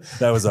time?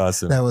 That was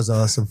awesome. That was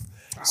awesome.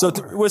 So,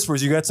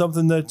 Whispers, you got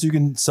something that you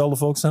can sell the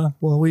folks on?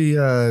 Well,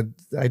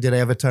 I did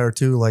Avatar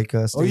 2 like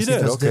Stacey you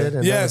did? just Okay. did.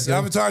 And Yes, that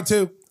was good. Avatar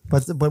 2.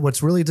 But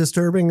what's really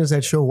disturbing is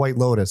that show White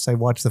Lotus. I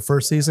watched the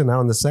first season, now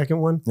in the second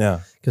one,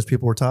 Yeah. because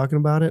people were talking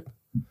about it.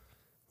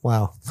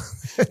 Wow.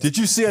 Did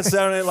you see on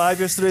Saturday Night Live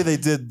yesterday they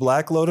did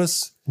Black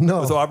Lotus?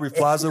 No. With Aubrey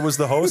Plaza was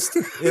the host?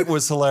 It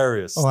was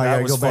hilarious. Oh, I that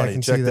gotta was go back funny.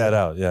 and Check see that that.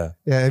 out. Yeah.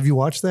 Yeah, have you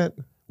watched that?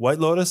 White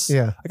Lotus?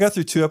 Yeah. I got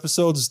through 2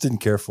 episodes, just didn't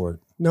care for it.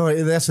 No,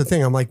 that's the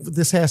thing. I'm like,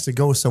 this has to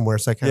go somewhere.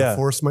 So I kind Yeah. of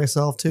force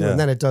myself to. Yeah. And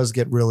then it does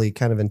get really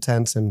kind of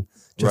intense and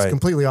just Right.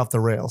 completely off the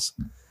rails.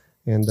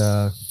 And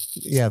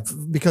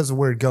because of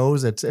where it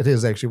goes, it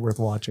is actually worth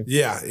watching.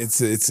 Yeah,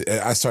 it's.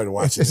 I started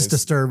watching. It's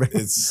disturbing.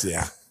 It's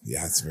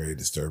it's very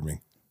disturbing.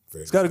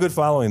 It's got a good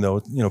following,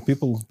 though. You know,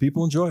 people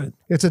enjoy it.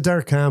 It's a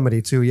dark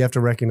comedy, too. You have to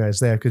recognize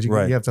that because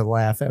Right. you have to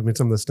laugh. I mean,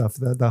 some of the stuff,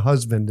 the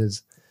husband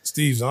is,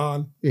 Steve's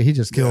on. yeah, he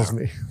just kills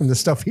me. And the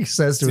stuff he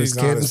says to his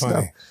Steve's kid on and is stuff.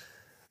 funny.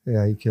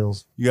 Yeah, he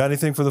kills. You got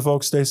anything for the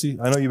folks, Stacy?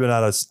 I know you've been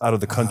out of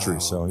the country,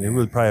 so you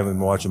really probably haven't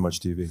been watching much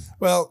TV.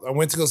 Well, I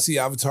went to go see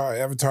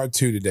Avatar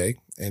 2 today,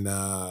 and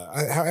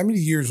how many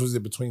years was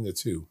it between the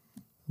two?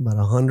 About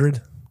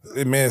 100.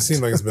 Man, it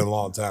seemed like it's been a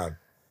long time.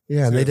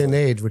 Yeah, and they didn't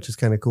age, which is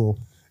kind of cool.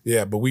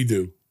 Yeah, but we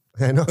do.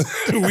 I know.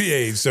 We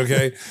aged,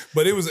 okay?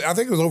 But I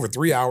think it was over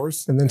 3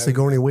 hours. And then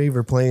Sigourney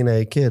Weaver playing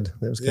a kid.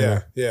 That was kind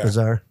of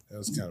bizarre. That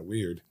was kind of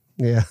weird.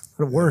 Yeah,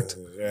 but it worked.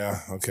 Yeah,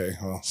 okay.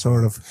 Well,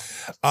 Sort of.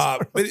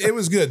 but it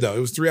was good, though. It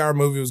was a 3-hour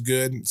movie. It was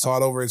good. Saw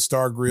it over at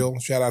Star Grill.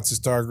 Shout out to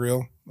Star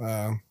Grill.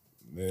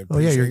 Oh,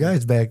 yeah, your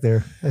guy's back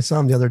there. I saw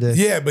him the other day.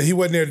 Yeah, but he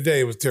wasn't there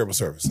today. It was terrible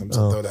service. I'm just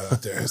gonna throw that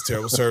out there. It's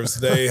terrible service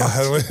today.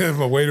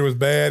 My waiter was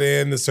bad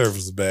and the service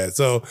was bad.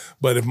 So,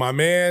 but if my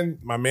man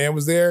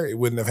was there, it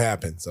wouldn't have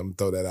happened. So I'm gonna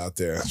throw that out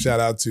there. Shout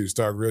out to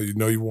Star Grill. You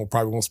know you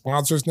probably won't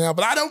sponsor us now,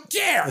 but I don't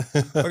care.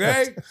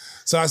 Okay.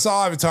 So I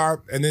saw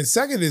Avatar, and then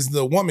second is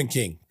The Woman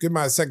King. Get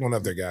my second one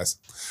up there, guys.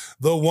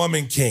 The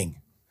Woman King.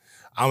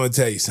 I'm gonna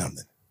tell you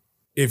something.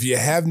 If you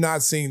have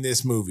not seen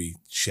this movie,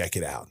 check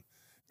it out.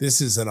 This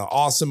is an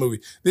awesome movie.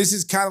 This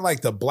is kind of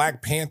like the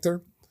Black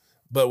Panther,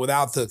 but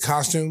without the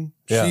costume.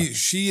 Yeah.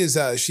 She's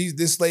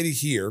this lady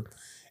here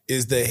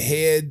is the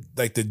head,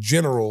 like the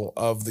general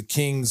of the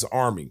king's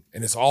army.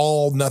 And it's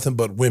all nothing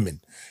but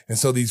women. And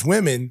so these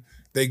women,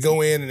 they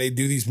go in and they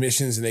do these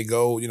missions and they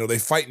go, they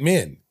fight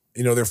men.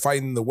 They're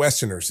fighting the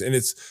Westerners. And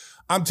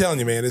I'm telling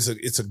you, man,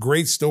 it's a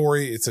great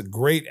story. It's a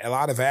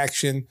lot of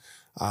action.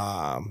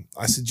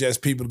 I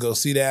suggest people to go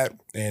see that.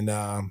 And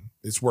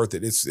it's worth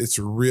it. It's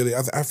really,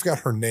 I forgot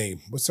her name.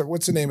 What's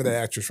the name of the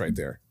actress right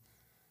there?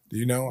 Do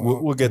you know?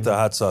 We'll get the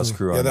Hot Sauce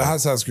Crew on. Yeah, the Hot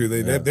Sauce Crew.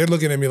 They're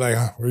looking at me like,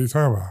 what are you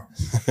talking about?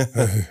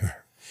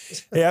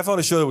 Hey, I found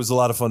a show that was a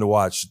lot of fun to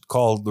watch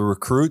called The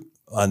Recruit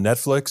on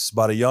Netflix,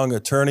 about a young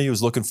attorney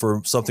who's looking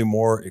for something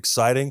more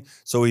exciting.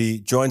 So he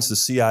joins the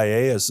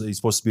CIA as he's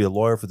supposed to be a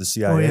lawyer for the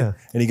CIA.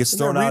 And he gets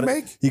thrown out.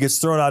 He gets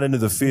thrown out into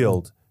the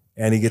field.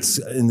 And he gets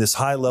in this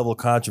high-level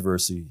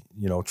controversy,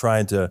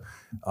 trying to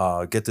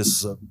get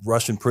this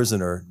Russian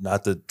prisoner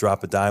not to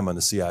drop a dime on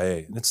the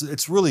CIA. And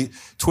it's really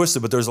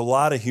twisted, but there's a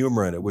lot of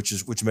humor in it,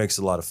 which makes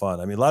it a lot of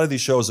fun. I mean, a lot of these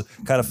shows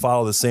kind of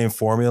follow the same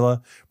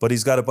formula, but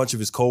he's got a bunch of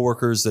his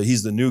coworkers.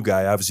 He's the new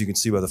guy. Obviously, you can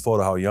see by the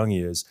photo how young he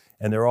is,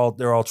 and they're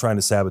all trying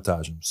to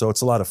sabotage him. So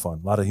it's a lot of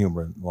fun, a lot of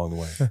humor along the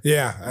way.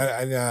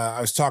 Yeah,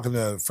 I was talking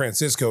to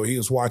Francisco. He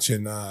was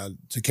watching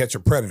To Catch a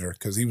Predator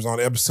because he was on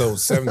episode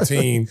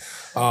 17.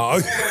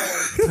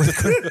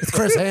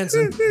 Chris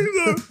Hansen.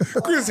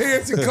 Chris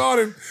Hansen caught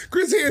him.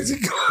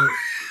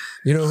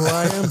 You know who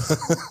I am?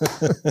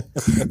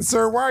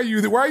 Sir, why are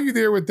you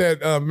there with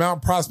that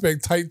Mount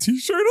Prospect tight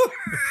t-shirt on?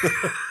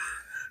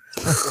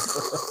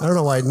 I don't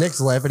know why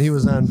Nick's laughing. He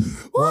was on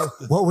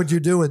What Would You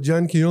Do with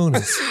John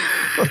Quinones?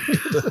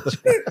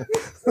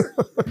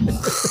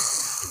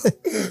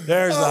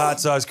 There's the Hot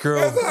Sauce Crew.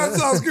 That's the Hot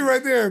Sauce Crew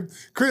right there.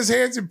 Chris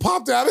Hansen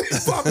popped out of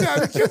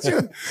the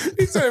kitchen.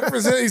 He said,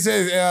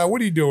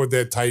 what are you doing with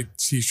that tight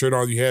t-shirt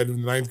on you had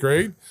in the 9th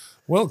grade?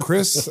 Well,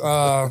 Chris,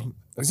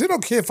 is it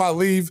okay if I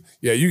leave?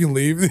 Yeah, you can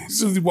leave. As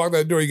soon as he walked out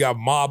the door, he got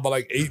mobbed by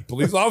like 8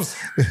 police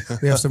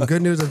officers. We have some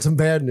good news and some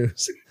bad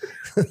news.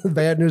 The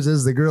bad news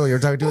is the girl you're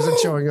talking to isn't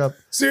showing up.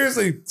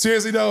 Seriously,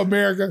 no,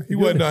 America. He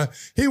wasn't on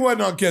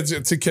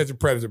To Catch a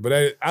Predator,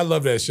 but I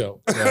love that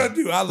show. Yeah.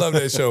 Dude, I love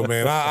that show,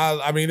 man.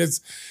 I mean,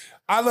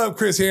 I love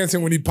Chris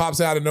Hansen when he pops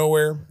out of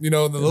nowhere. The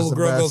little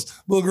girl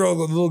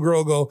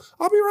goes,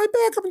 I'll be right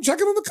back. I've been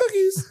checking on the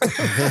cookies.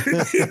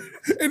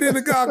 And then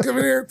the guy come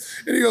in here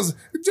and he goes,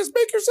 just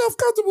make yourself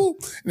comfortable.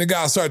 And the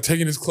guy started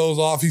taking his clothes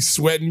off. He's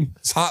sweating.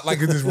 It's hot like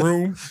in his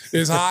room.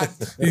 It's hot.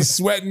 He's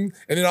sweating.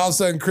 And then all of a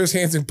sudden Chris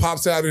Hansen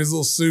pops out in his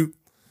little suit.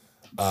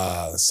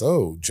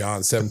 So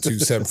John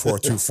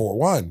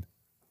 7274241,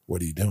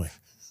 what are you doing?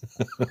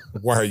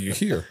 Why are you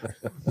here?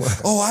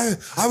 Oh,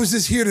 I was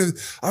just here to,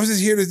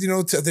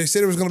 they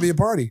said it was going to be a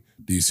party.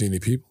 Do you see any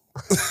people?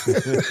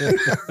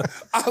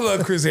 I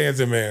love Chris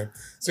Hansen, man.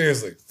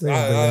 Seriously.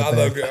 I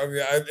love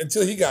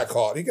until he got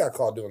caught. He got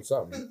caught doing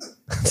something.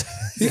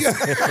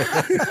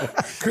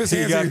 Chris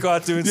Hansen got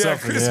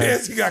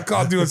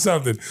caught doing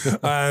something.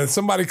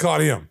 Somebody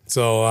caught him.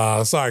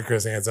 So sorry,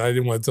 Chris Hansen. I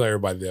didn't want to tell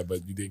everybody that,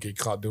 but you did get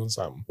caught doing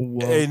something.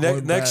 Hey,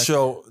 next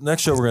show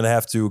we're going to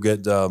have to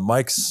get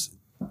Mike's.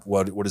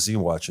 What is he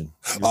watching?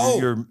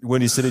 Your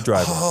Windy City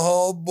Driver.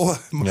 Oh boy,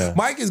 yeah.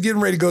 Mike is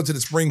getting ready to go to the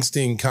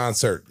Springsteen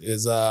concert.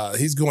 He's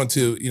going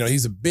to?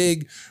 He's a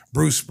big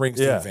Bruce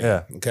Springsteen fan.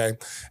 Yeah. Okay,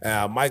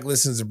 Mike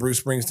listens to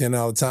Bruce Springsteen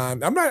all the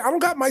time. I don't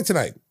got Mike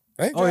tonight.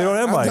 You don't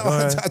have Mike.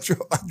 I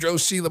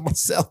drove Sheila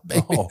myself,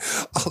 baby.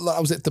 I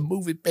was at the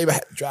movie, baby. I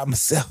had to drive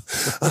myself.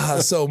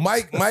 So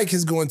Mike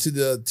is going to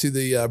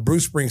the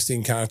Bruce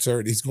Springsteen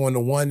concert. He's going to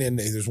one, and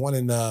there's one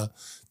in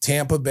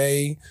Tampa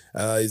Bay.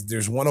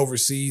 There's one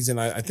overseas, and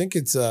I think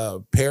it's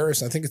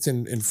Paris. I think it's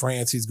in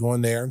France. He's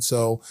going there. And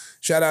so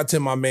shout out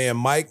to my man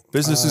Mike.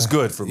 Business is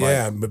good for Mike.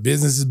 Yeah, but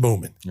business is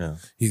booming. Yeah,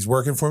 he's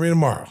working for me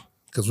tomorrow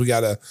because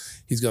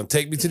he's going to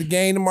take me to the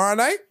game tomorrow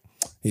night.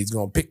 He's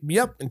going to pick me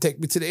up and take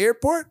me to the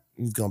airport.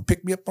 He's going to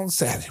pick me up on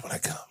Saturday when I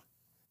come.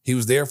 He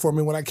was there for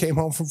me when I came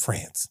home from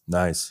France.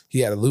 Nice.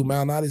 He had a Lou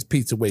Malnati's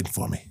pizza waiting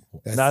for me.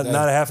 Not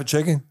a half a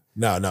chicken?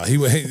 No. He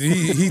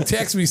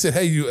texted me, he said,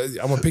 hey,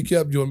 I'm going to pick you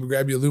up. Do you want me to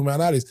grab you a Lou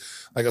Malnati's?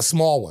 Like a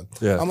small one.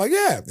 Yeah. I'm like,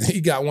 yeah.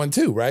 He got one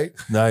too, right?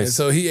 Nice. And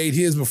so he ate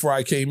his before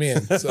I came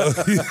in.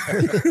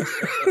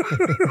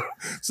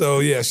 So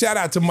yeah, shout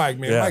out to Mike,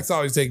 man. Yeah. Mike's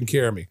always taking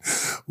care of me.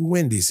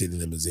 Windy City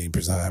Limousine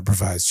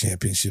provides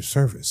championship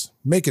service.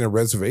 Making a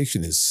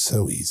reservation is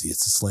so easy.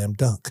 It's a slam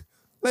dunk.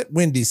 Let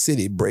Windy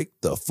City break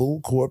the full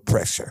court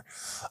pressure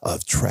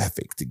of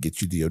traffic to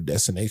get you to your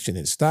destination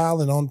in style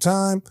and on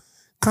time.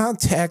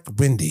 Contact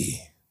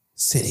Windy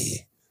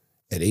City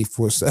at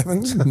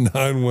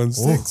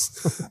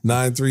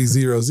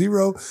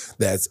 847-916-9300.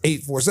 That's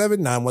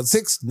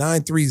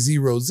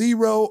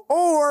 847-916-9300.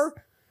 Or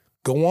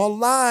go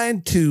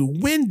online to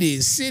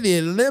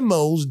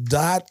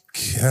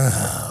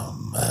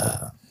windycitylimos.com.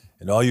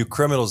 And all you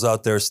criminals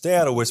out there, stay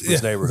out of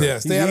Whisper's neighborhood. Yeah,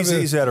 stay out of there.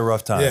 He's had a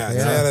rough time. Yeah,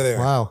 stay out of there.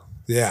 Wow.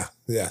 Yeah,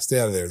 stay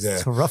out of there. Yeah.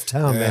 It's a rough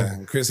town,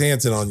 man. Chris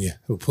Hansen on you.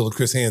 We'll pull a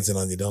Chris Hansen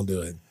on you. Don't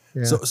do it.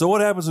 Yeah. So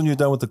what happens when you're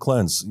done with the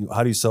cleanse?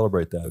 How do you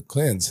celebrate that?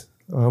 Cleanse.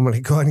 I'm going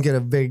to go ahead and get a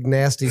big,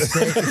 nasty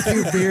steak, a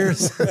few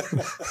beers.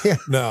 Yeah,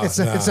 No, it's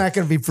not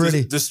going to be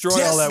pretty. Destroy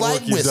Just all that like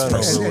work you've done over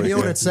Whispers. the And you know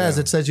what weekend. it says?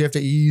 It says you have to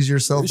ease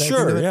yourself back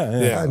Sure, into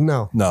it. yeah.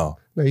 No, No.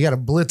 you got to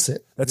blitz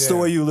it. That's the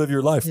way you live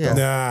your life, Yeah.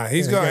 though. Nah,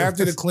 he's going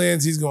after the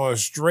cleanse. He's going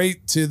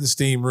straight to the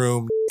steam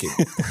room,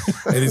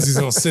 and he's just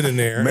going to sit in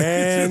there.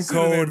 Man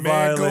code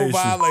violation.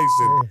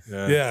 violation.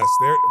 Yes,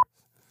 there.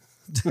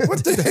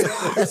 What the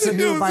hell? That's a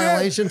new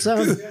violation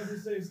sound.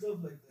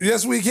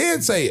 Yes, we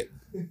can say it.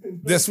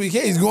 Yes, we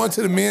can. He's going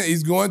to the man.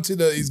 He's going to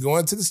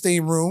the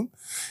steam room,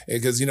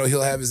 because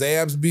he'll have his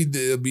abs be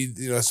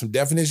some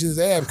definition of his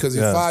abs, because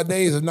in 5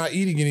 days of not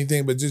eating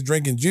anything but just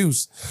drinking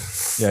juice.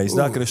 Yeah, he's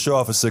not going to show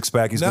off a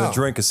six-pack. He's going No. to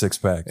drink a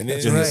six-pack And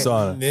in then, the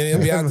sauna. and then he'll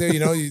be out there.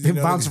 It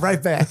bounced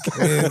right back.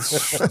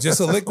 It's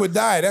just a liquid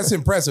diet. That's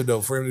impressive,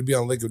 though, for him to be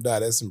on liquid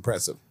diet. That's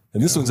impressive.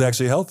 And this one's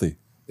actually healthy,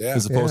 Yeah.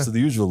 as opposed Yeah. to the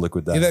usual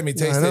liquid diet. He let me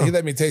taste I know. it. He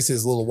let me taste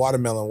his little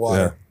watermelon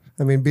water.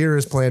 I mean, beer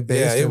is plant-based.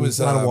 Yeah, it and was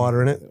a lot of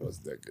water in it. It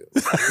wasn't that good.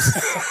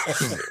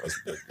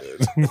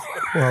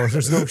 Well,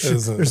 there's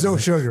no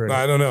sugar in No, it.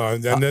 I don't know.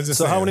 I'm just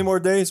So how saying. many more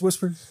days,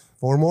 Whisper?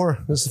 4 more.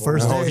 This is the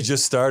first Oh, day. he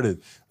just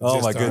started. Oh,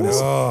 Just my started. goodness.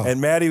 Oh.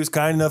 And Maddie was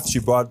kind enough. She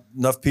brought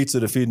enough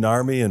pizza to feed an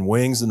army and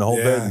wings and the whole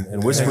Yeah. bit.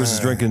 And Whispers is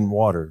drinking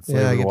water. Yeah, I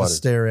flavored get water. to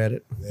stare at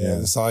it. Yeah,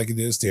 that's all I can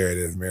do is stare at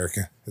it,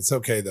 America. It's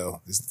okay,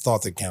 though. It's the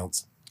thought that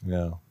counts.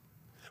 Yeah.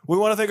 We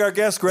want to thank our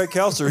guest, Greg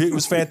Kelser. He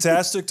was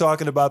fantastic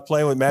talking about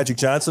playing with Magic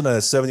Johnson on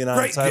a 79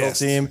 Great title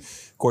guest. team.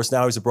 Of course,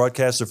 now he's a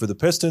broadcaster for the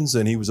Pistons,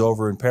 and he was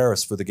over in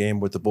Paris for the game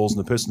with the Bulls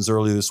and the Pistons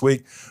earlier this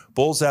week.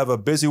 Bulls have a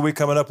busy week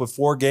coming up with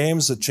 4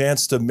 games, a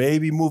chance to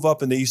maybe move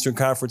up in the Eastern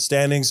Conference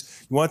standings.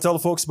 You want to tell the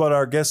folks about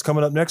our guest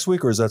coming up next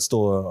week, or is that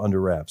still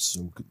under wraps?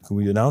 Can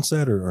we announce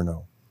that or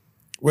no?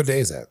 What day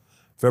is that?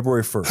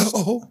 February 1st.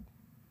 Oh,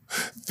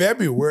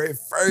 February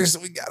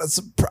 1st, we got a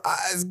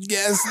surprise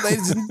guest,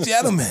 ladies and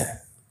gentlemen.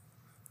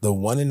 The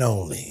one and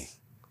only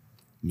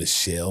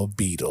Michelle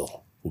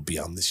Beadle will be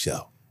on the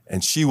show.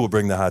 And she will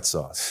bring the hot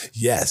sauce.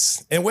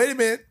 Yes. And wait a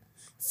minute.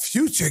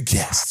 Future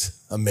guest,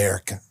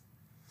 America.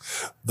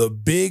 The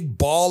big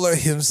baller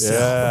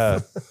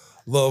himself. Yeah.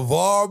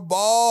 LeVar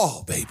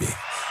Ball, baby,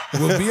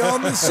 will be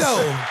on the show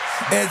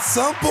at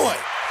some point.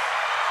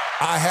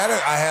 I had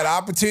an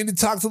opportunity to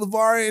talk to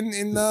LeVar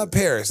in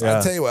Paris. Yeah.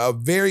 I tell you what, a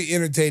very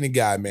entertaining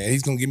guy, man.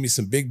 He's gonna give me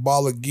some big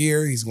baller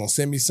gear. He's gonna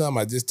send me some.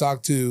 I just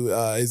talked to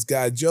his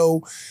guy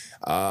Joe.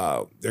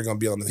 He's gonna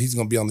be on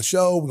the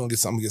show. We're gonna get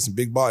some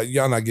big baller.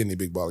 Y'all not getting any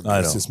big baller gear. I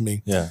It's know. just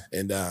me. Yeah.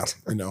 And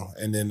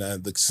and then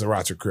the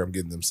Sriracha crew, I'm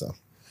getting them some.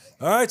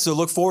 All right, so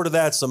look forward to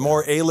that. Some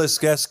more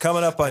A-list guests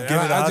coming up on Give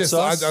Me the Hot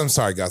Sauce. I'm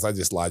sorry, guys. I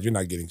just lied. You're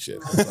not getting shit.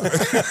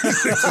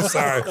 I'm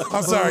sorry.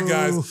 I'm sorry,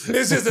 guys.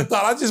 It's just a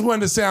thought. I just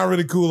wanted to sound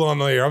really cool on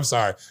the air. I'm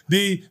sorry.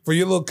 D, for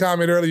your little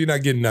comment earlier, you're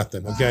not getting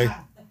nothing, okay?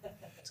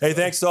 Hey,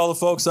 thanks to all the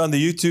folks on the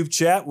YouTube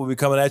chat. We'll be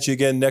coming at you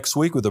again next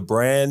week with a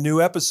brand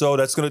new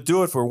episode. That's going to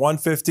do it for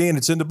 115.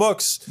 It's in the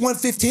books.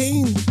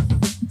 115.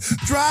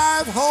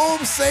 Drive home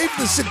safe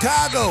to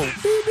Chicago.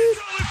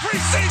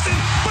 Preseason,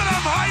 but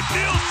I'm hyped.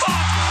 Neil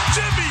Thought,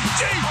 Jimmy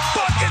G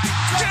buckets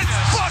gets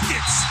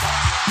buckets.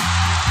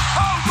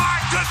 Oh my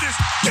goodness!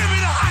 Give me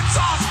the hot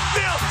sauce,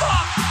 Neil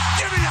Thought.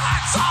 Give me the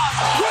hot sauce.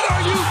 What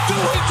are you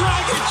doing,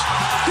 Dragic?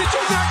 Did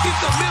you not get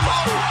the memo?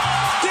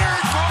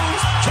 Derrick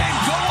Rose can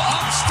go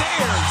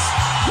upstairs.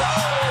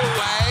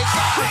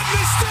 Let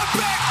me step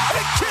back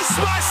and kiss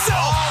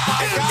myself.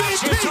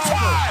 MVP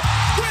time.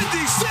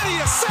 Windy City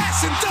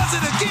Assassin does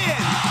it